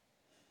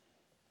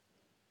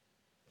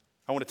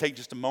 I want to take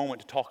just a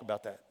moment to talk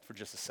about that for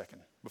just a second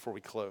before we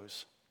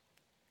close.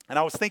 And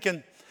I was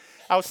thinking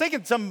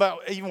something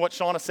about even what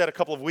Shauna said a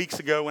couple of weeks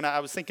ago, when I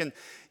was thinking,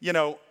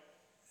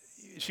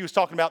 she was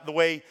talking about the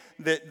way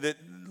that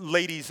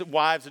ladies,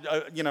 wives,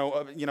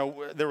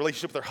 their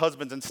relationship with their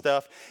husbands and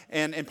stuff.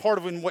 And part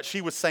of what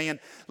she was saying,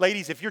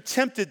 ladies, if you're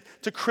tempted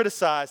to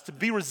criticize, to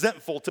be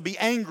resentful, to be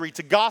angry,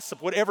 to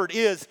gossip, whatever it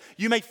is,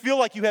 you may feel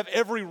like you have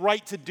every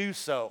right to do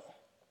so.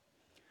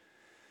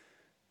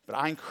 But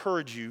I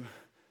encourage you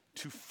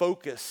to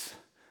focus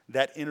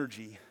that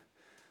energy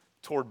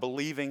toward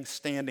believing,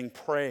 standing,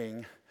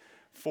 praying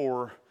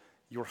for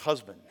your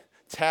husband,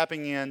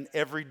 tapping in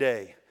every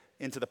day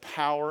into the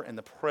power and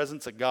the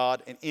presence of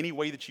God in any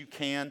way that you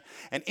can.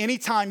 And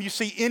anytime you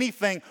see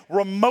anything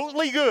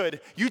remotely good,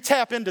 you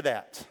tap into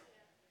that.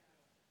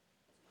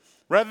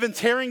 Rather than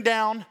tearing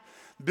down,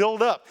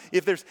 build up.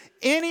 If there's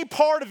any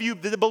part of you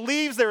that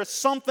believes there is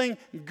something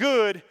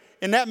good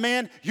in that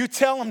man, you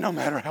tell him, no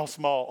matter how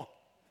small.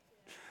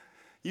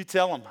 You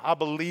tell him, I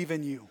believe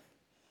in you.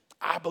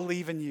 I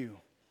believe in you.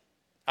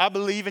 I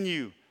believe in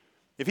you.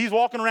 If he's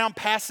walking around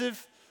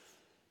passive,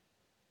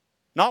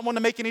 not wanting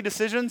to make any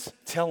decisions,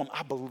 tell him,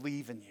 I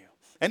believe in you.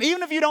 And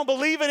even if you don't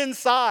believe it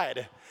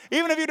inside,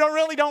 even if you don't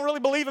really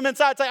believe him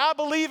inside, say, I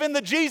believe in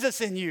the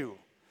Jesus in you.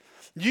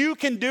 You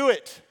can do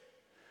it.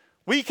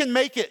 We can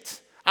make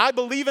it. I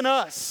believe in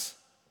us.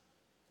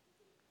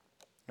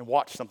 And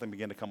watch something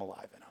begin to come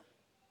alive in them.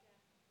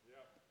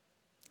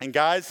 And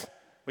guys,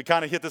 we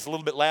kind of hit this a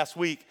little bit last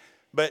week,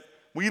 but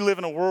we live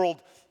in a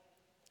world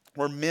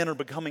where men are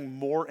becoming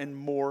more and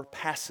more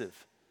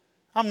passive.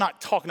 I'm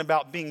not talking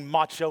about being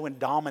macho and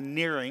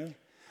domineering.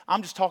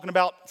 I'm just talking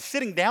about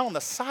sitting down on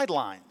the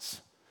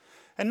sidelines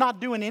and not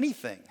doing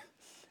anything.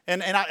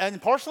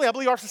 And partially, I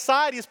believe our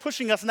society is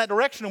pushing us in that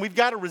direction, and we've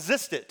got to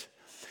resist it.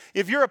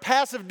 If you're a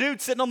passive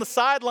dude sitting on the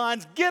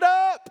sidelines, get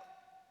up.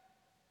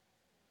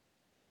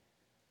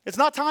 It's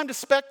not time to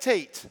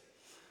spectate.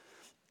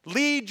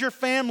 Lead your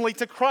family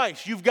to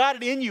Christ. You've got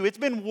it in you. It's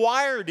been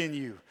wired in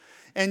you.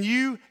 And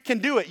you can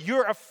do it.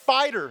 You're a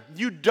fighter.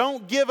 You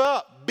don't give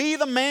up. Be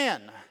the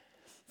man.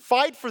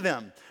 Fight for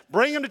them.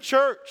 Bring them to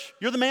church.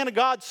 You're the man of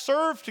God.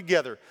 Serve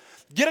together.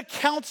 Get a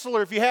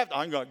counselor if you have to.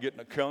 I'm not getting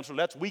a counselor.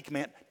 That's weak,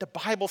 man. The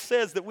Bible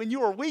says that when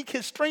you are weak,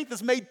 his strength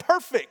is made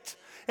perfect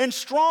and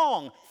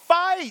strong.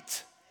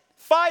 Fight.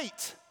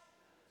 Fight.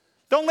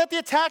 Don't let the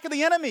attack of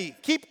the enemy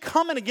keep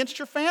coming against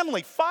your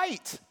family.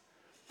 Fight.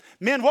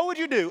 Men, what would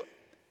you do?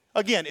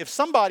 Again, if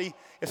somebody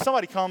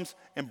comes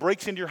and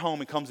breaks into your home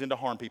and comes in to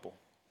harm people,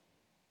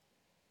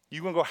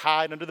 you going to go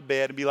hide under the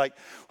bed and be like,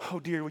 oh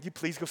dear, would you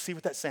please go see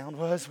what that sound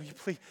was? Will you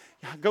please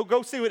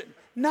go see what it,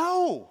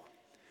 no.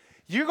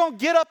 You're going to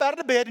get up out of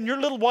the bed in your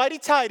little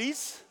whitey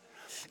tighties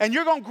and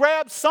you're going to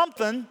grab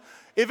something.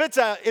 If it's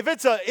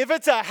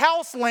a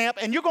house lamp,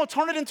 and you're going to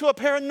turn it into a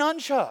pair of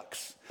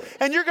nunchucks.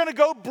 And you're going to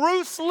go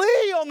Bruce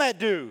Lee on that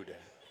dude.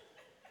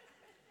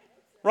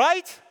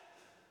 Right?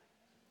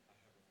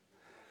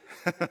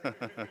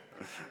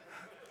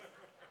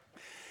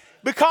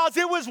 Because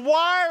it was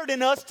wired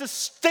in us to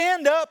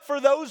stand up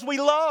for those we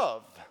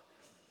love.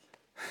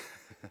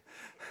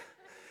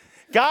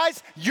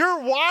 Guys, you're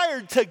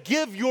wired to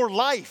give your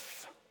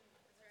life.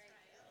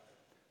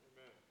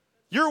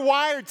 You're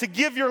wired to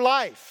give your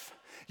life.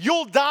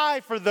 You'll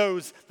die for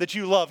those that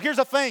you love. Here's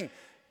the thing.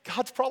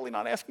 God's probably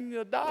not asking you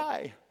to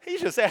die.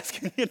 He's just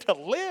asking you to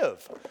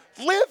live.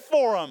 Live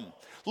for them.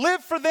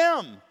 Live for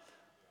them.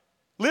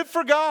 Live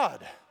for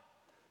God.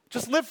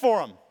 Just live for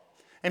them.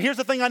 And here's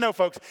the thing I know,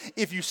 folks.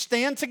 If you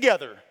stand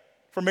together,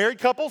 for married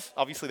couples,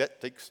 obviously that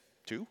takes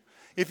two.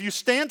 If you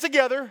stand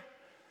together,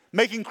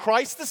 making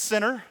Christ the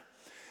center,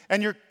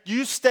 and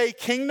you stay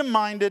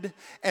kingdom-minded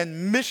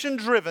and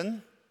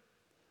mission-driven,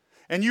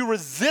 and you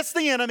resist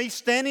the enemy,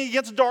 standing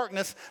against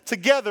darkness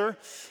together,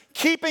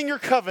 keeping your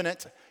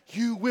covenant,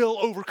 you will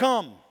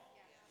overcome.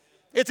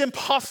 It's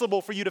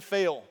impossible for you to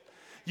fail.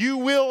 You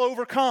will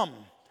overcome.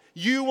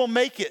 You will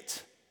make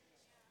it.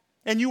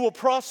 And you will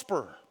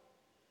prosper.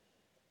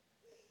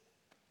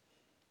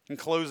 In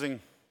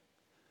closing,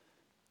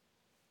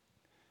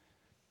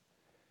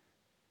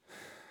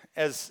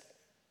 as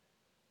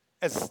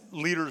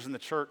leaders in the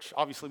church,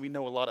 obviously we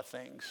know a lot of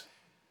things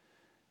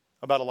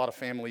about a lot of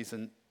families,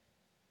 and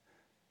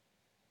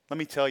let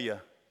me tell you,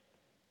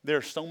 there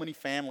are so many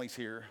families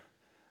here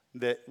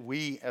that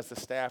we as the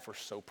staff are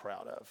so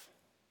proud of.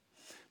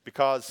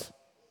 Because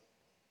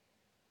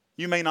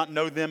you may not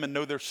know them and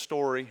know their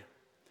story.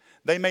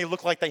 They may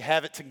look like they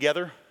have it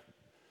together.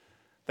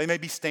 They may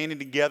be standing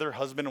together,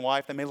 husband and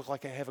wife. They may look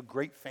like they have a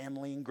great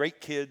family and great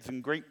kids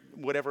and great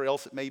whatever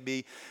else it may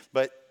be.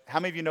 But how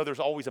many of you know there's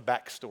always a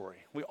backstory?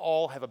 We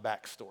all have a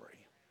backstory.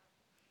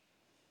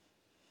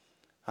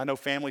 I know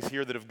families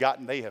here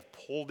that they have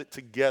pulled it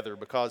together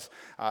because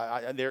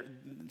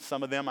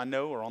some of them I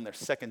know are on their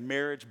second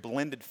marriage,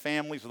 blended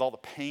families with all the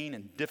pain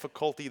and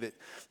difficulty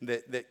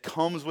that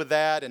comes with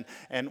that.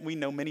 And we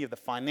know many of the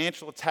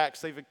financial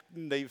attacks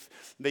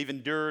they've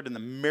endured, and the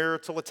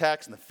marital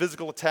attacks and the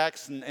physical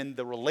attacks and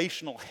the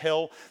relational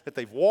hell that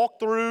they've walked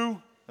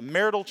through, the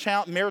marital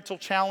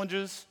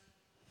challenges.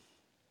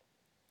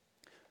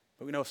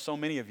 But we know so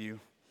many of you,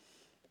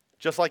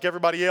 just like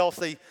everybody else,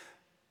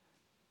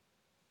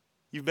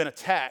 you've been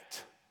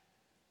attacked,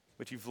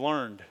 but you've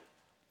learned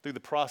through the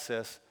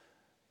process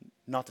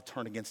not to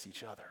turn against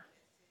each other.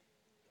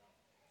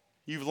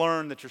 You've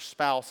learned that your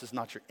spouse is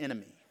not your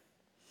enemy.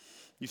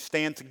 You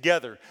stand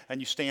together and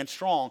you stand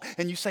strong.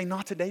 And you say,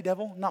 not today,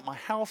 devil, not my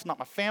house, not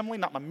my family,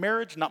 not my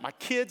marriage, not my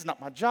kids, not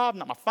my job,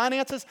 not my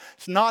finances.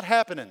 It's not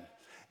happening.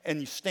 And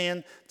you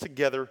stand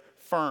together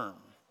firm.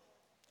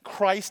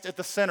 Christ at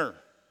the center,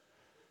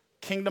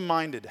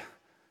 kingdom-minded,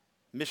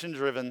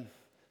 mission-driven,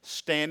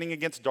 standing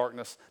against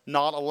darkness,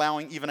 not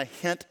allowing even a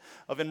hint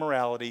of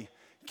immorality,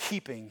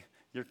 keeping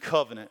your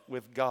covenant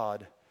with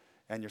God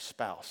and your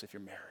spouse if you're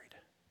married.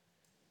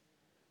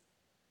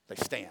 They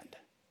stand.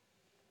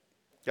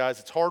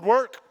 Guys, it's hard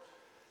work,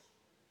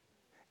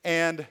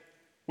 and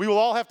we will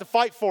all have to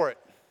fight for it.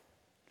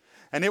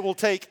 And it will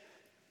take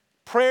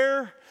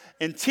prayer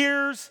and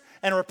tears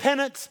and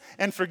repentance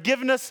and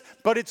forgiveness,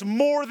 but it's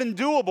more than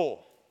doable.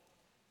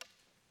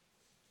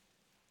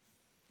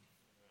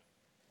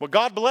 What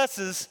God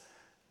blesses,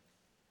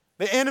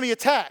 the enemy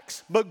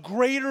attacks, but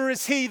greater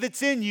is he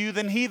that's in you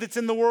than he that's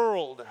in the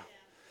world.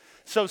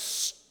 So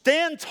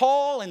stand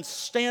tall and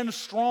stand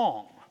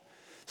strong.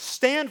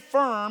 Stand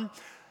firm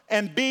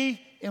and be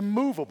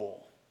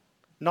immovable,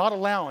 not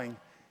allowing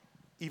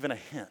even a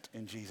hint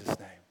in Jesus'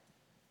 name.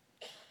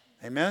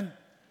 Amen?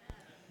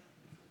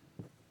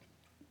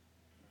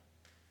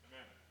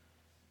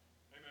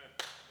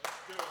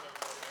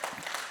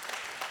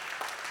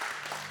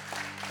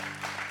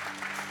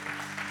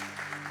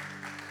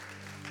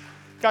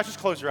 Guys, just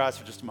close your eyes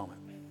for just a moment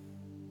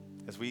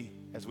as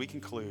we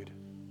conclude.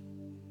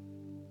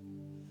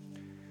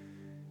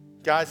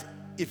 Guys,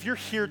 if you're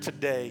here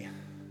today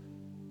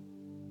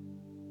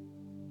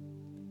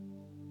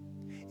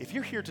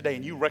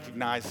and you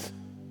recognize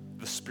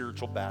the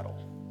spiritual battle,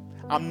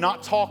 I'm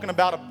not talking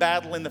about a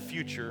battle in the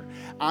future.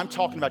 I'm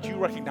talking about you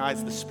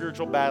recognize the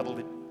spiritual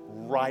battle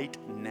right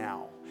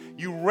now.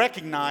 You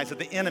recognize that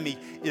the enemy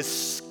is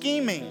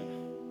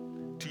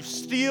scheming to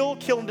steal,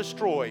 kill, and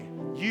destroy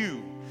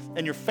you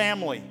and your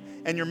family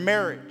and your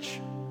marriage,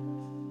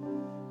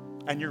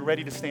 and you're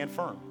ready to stand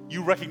firm.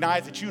 You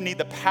recognize that you need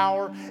the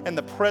power and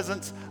the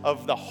presence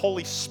of the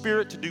Holy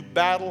Spirit to do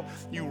battle.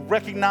 You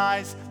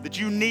recognize that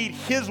you need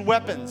His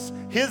weapons,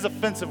 His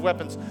offensive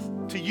weapons,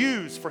 to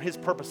use for His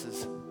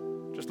purposes.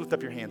 Just lift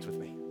up your hands with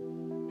me.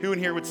 Who in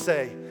here would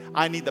say,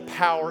 I need the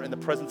power and the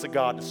presence of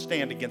God to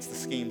stand against the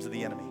schemes of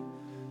the enemy?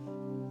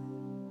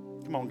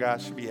 Come on,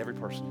 guys, should be every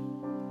person.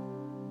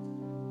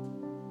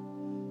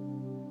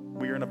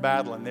 We are in a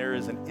battle, and there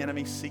is an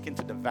enemy seeking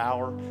to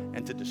devour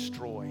and to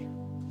destroy.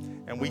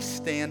 And we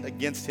stand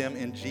against him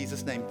in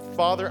Jesus' name.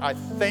 Father, I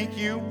thank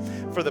you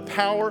for the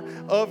power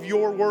of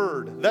your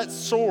word, that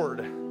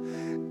sword.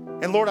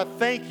 And Lord, I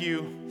thank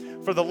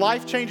you for the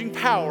life-changing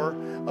power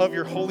of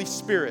your Holy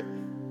Spirit.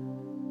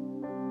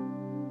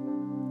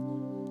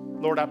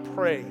 Lord, I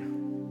pray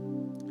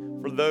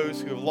for those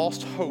who have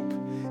lost hope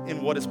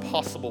in what is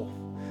possible.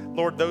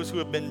 Lord, those who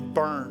have been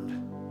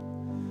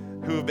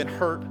burned, who have been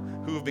hurt,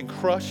 who have been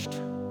crushed.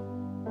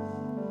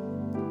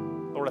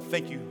 Lord, I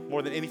thank you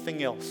more than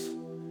anything else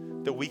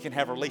that we can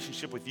have a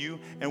relationship with you,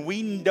 and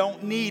we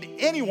don't need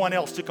anyone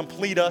else to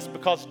complete us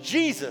because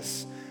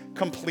Jesus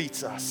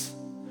completes us.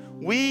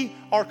 We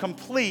are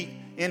complete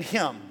in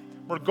Him,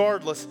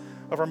 regardless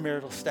of our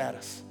marital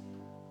status.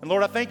 And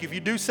Lord, I thank you. If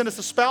you do send us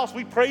a spouse,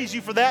 we praise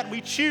you for that.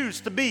 We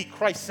choose to be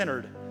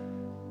Christ-centered,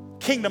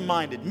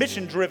 kingdom-minded,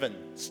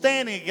 mission-driven,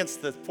 standing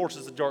against the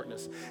forces of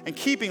darkness and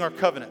keeping our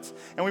covenants.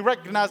 And we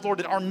recognize, Lord,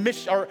 that our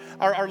mission,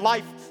 our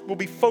life will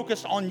be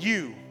focused on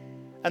you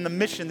and the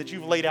mission that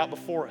you've laid out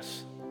before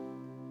us.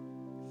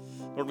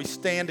 Lord, we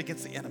stand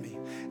against the enemy,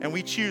 and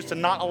we choose to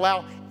not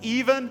allow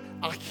even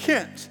a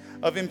hint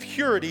of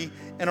impurity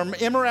and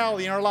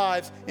immorality in our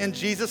lives in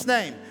Jesus'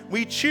 name.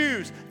 We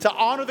choose to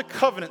honor the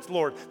covenants,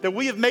 Lord, that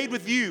we have made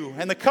with you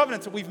and the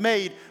covenants that we've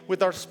made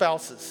with our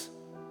spouses.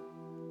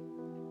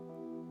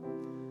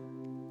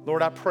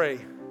 Lord, I pray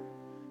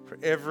for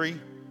every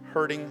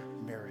hurting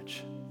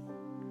marriage,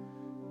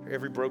 for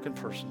every broken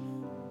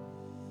person.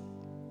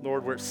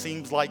 Lord, where it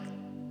seems like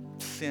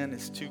sin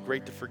is too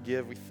great to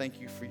forgive, we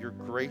thank you for your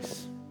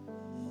grace.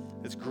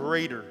 It's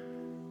greater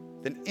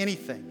than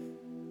anything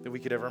that we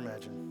could ever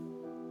imagine.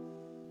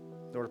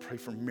 Lord, I pray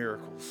for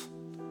miracles,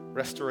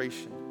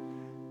 restoration.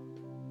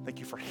 Thank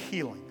you for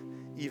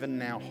healing, even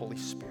now, Holy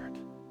Spirit.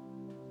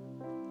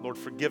 Lord,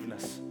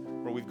 forgiveness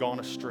where we've gone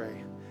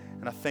astray.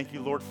 And I thank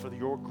you, Lord, for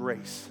your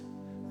grace.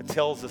 It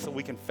tells us that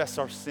we confess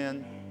our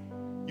sin.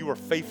 You are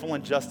faithful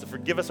and just to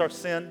forgive us our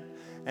sin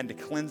and to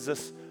cleanse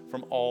us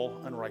from all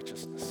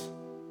unrighteousness.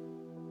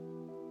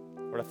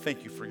 Lord, I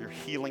thank you for your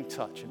healing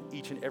touch in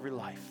each and every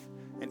life,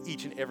 in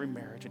each and every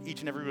marriage, in each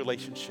and every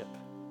relationship.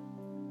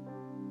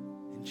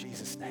 In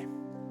Jesus' name.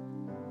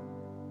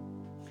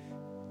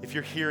 If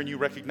you're here and you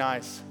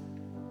recognize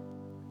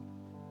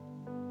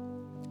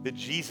that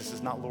Jesus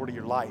is not Lord of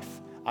your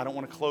life, I don't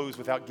want to close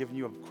without giving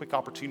you a quick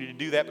opportunity to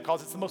do that,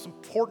 because it's the most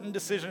important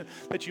decision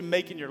that you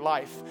make in your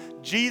life.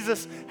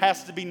 Jesus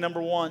has to be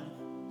number one.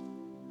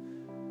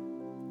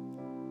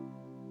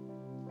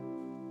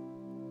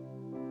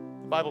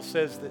 The Bible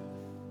says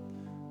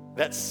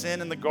that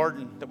sin in the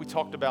garden that we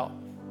talked about,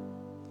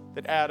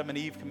 that Adam and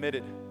Eve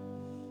committed,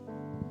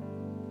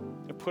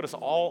 it put us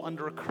all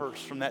under a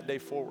curse from that day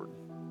forward.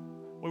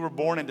 We were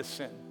born into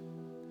sin.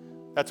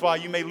 That's why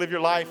you may live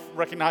your life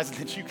recognizing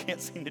that you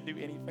can't seem to do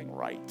anything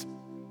right.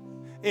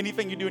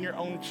 Anything you do in your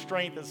own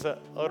strength is an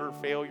utter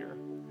failure.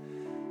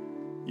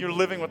 You're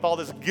living with all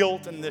this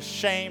guilt and this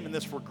shame and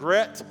this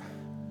regret.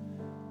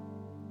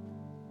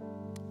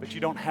 But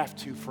you don't have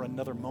to for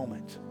another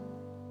moment.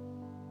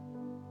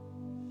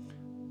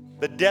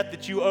 The debt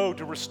that you owe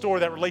to restore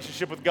that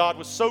relationship with God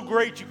was so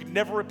great you could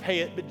never repay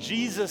it, but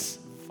Jesus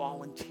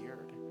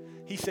volunteered.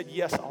 He said,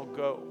 yes, I'll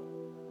go.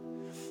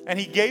 And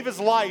he gave his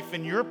life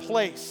in your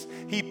place.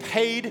 He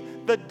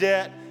paid the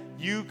debt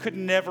you could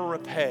never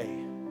repay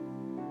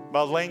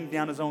by laying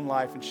down his own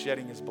life and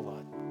shedding his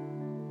blood.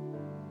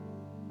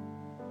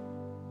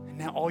 And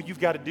now all you've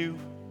got to do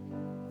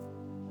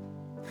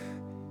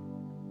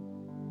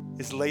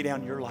is lay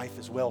down your life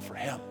as well for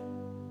him.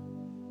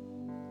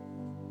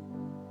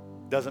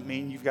 Doesn't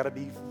mean you've got to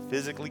be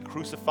physically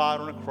crucified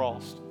on a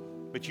cross,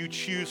 but you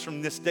choose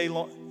from this day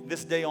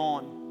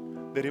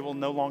on that it will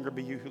no longer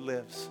be you who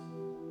lives,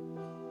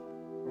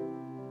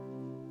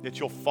 that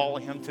you'll follow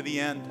him to the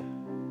end.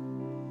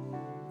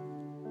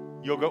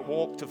 You'll go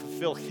walk to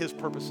fulfill his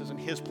purposes and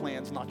his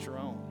plans, not your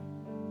own.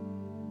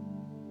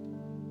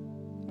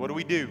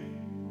 What do?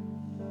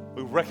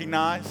 We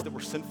recognize that we're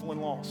sinful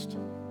and lost.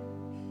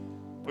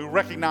 We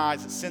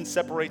recognize that sin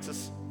separates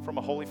us from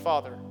a holy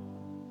Father.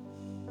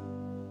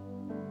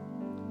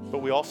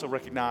 But we also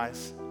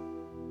recognize,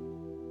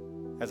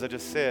 as I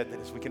just said, that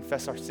as we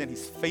confess our sin,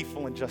 he's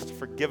faithful and just to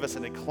forgive us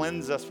and to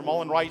cleanse us from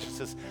all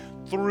unrighteousness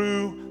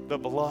through the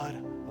blood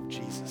of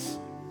Jesus,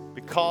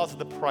 because of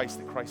the price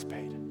that Christ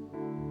paid.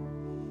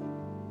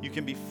 You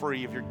can be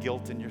free of your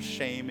guilt and your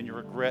shame and your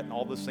regret and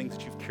all those things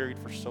that you've carried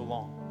for so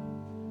long.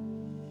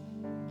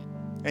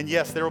 And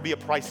yes, there will be a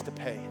price to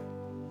pay.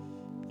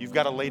 You've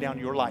got to lay down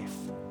your life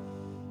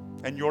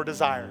and your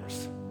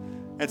desires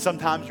and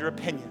sometimes your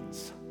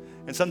opinions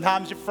and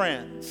sometimes your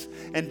friends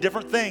and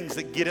different things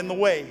that get in the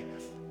way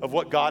of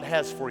what God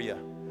has for you.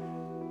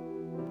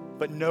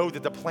 But know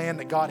that the plan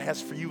that God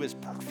has for you is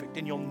perfect,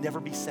 and you'll never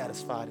be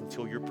satisfied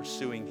until you're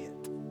pursuing it.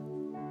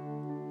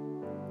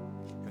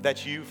 If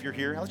that's you, if you're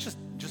here, let's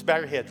just bow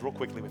your heads real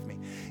quickly with me.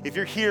 If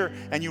you're here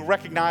and you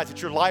recognize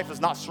that your life is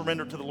not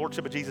surrendered to the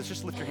Lordship of Jesus,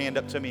 just lift your hand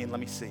up to me and let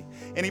me see.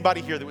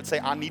 Anybody here that would say,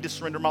 I need to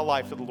surrender my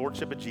life to the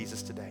Lordship of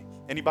Jesus today?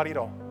 Anybody at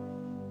all?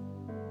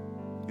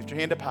 Lift your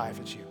hand up high if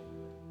it's you.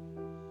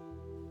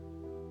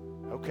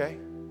 Okay.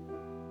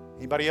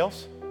 Anybody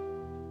else?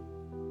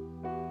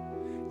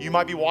 You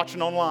might be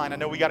watching online. I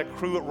know we got a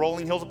crew at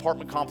Rolling Hills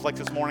Apartment Complex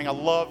this morning. I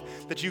love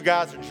that you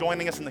guys are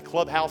joining us in the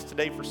clubhouse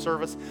today for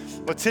service.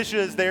 Letitia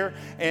is there,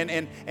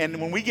 and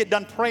when we get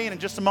done praying in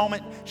just a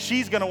moment,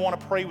 she's going to want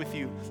to pray with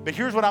you. But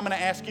here's what I'm going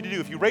to ask you to do.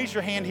 If you raise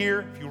your hand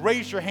here, if you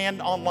raise your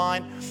hand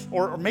online,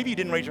 or maybe you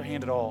didn't raise your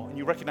hand at all, and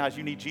you recognize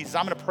you need Jesus,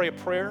 I'm going to pray a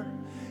prayer.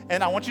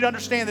 And I want you to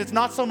understand that it's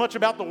not so much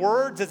about the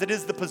words as it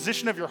is the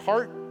position of your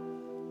heart.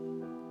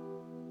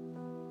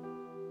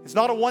 It's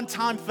not a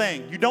one-time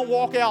thing. You don't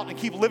walk out and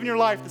keep living your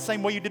life the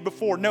same way you did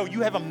before. No,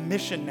 you have a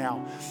mission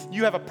now.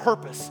 You have a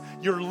purpose.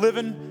 You're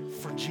living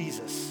for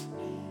Jesus.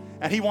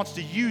 And he wants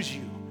to use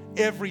you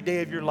every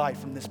day of your life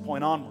from this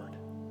point onward.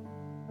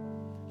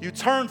 You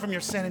turn from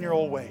your sin and your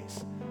old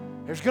ways.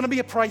 There's going to be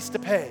a price to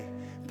pay,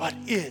 but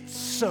it's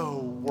so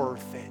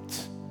worth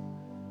it.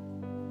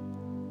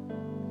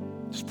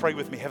 Just pray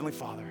with me. Heavenly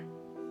Father,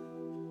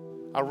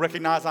 I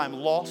recognize I'm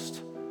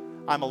lost.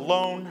 I'm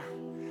alone.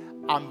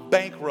 I'm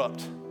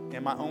bankrupt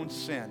in my own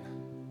sin.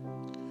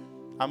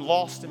 I'm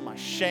lost in my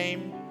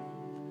shame,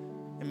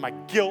 in my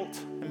guilt,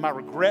 in my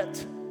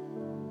regret.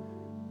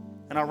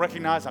 And I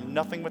recognize I'm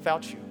nothing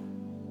without you.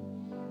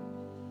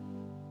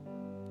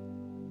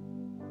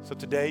 So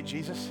today,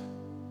 Jesus,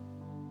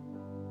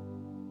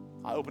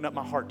 I open up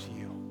my heart to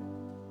you.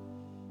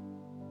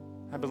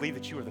 I believe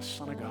that you are the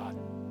Son of God.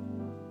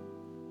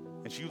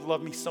 That you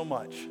love me so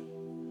much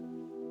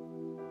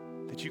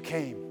that you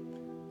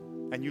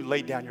came and you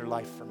laid down your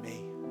life for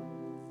me.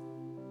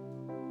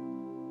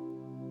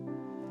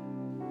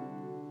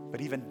 But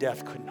even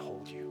death couldn't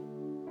hold you.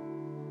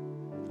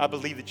 I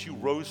believe that you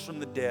rose from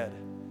the dead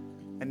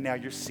and now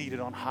you're seated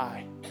on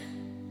high.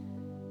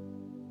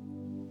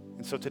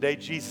 And so today,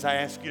 Jesus, I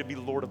ask you to be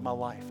Lord of my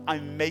life. I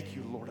make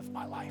you Lord of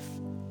my life.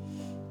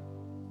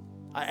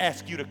 I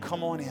ask you to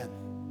come on in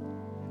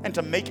and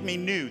to make me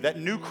new, that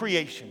new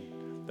creation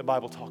the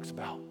Bible talks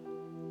about.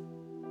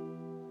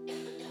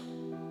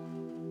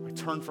 I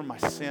turn from my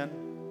sin.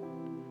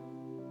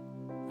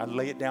 I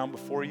lay it down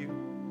before you,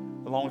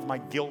 along with my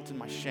guilt and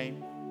my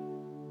shame.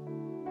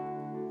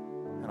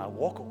 And I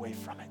walk away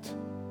from it,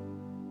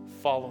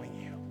 following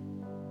you.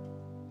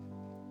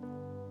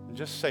 And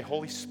just say,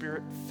 Holy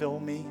Spirit, fill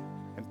me,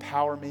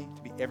 empower me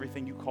to be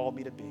everything you called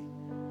me to be.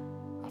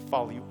 I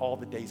follow you all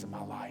the days of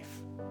my life.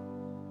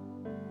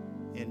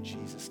 In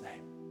Jesus'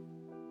 name,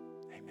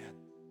 amen.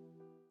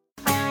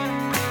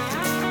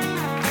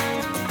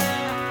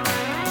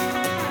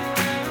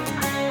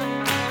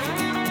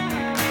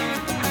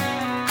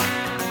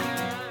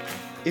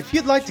 If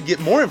you'd like to get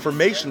more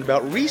information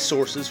about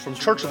resources from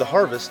Church of the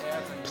Harvest,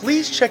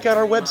 please check out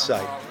our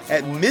website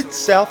at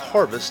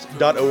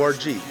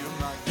midsouthharvest.org.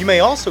 You may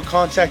also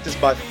contact us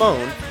by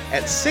phone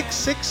at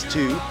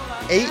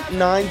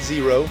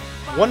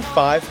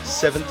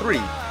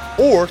 662-890-1573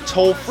 or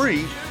toll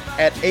free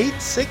at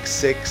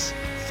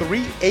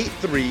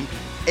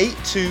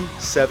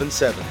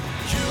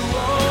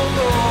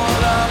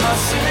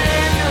 866-383-8277.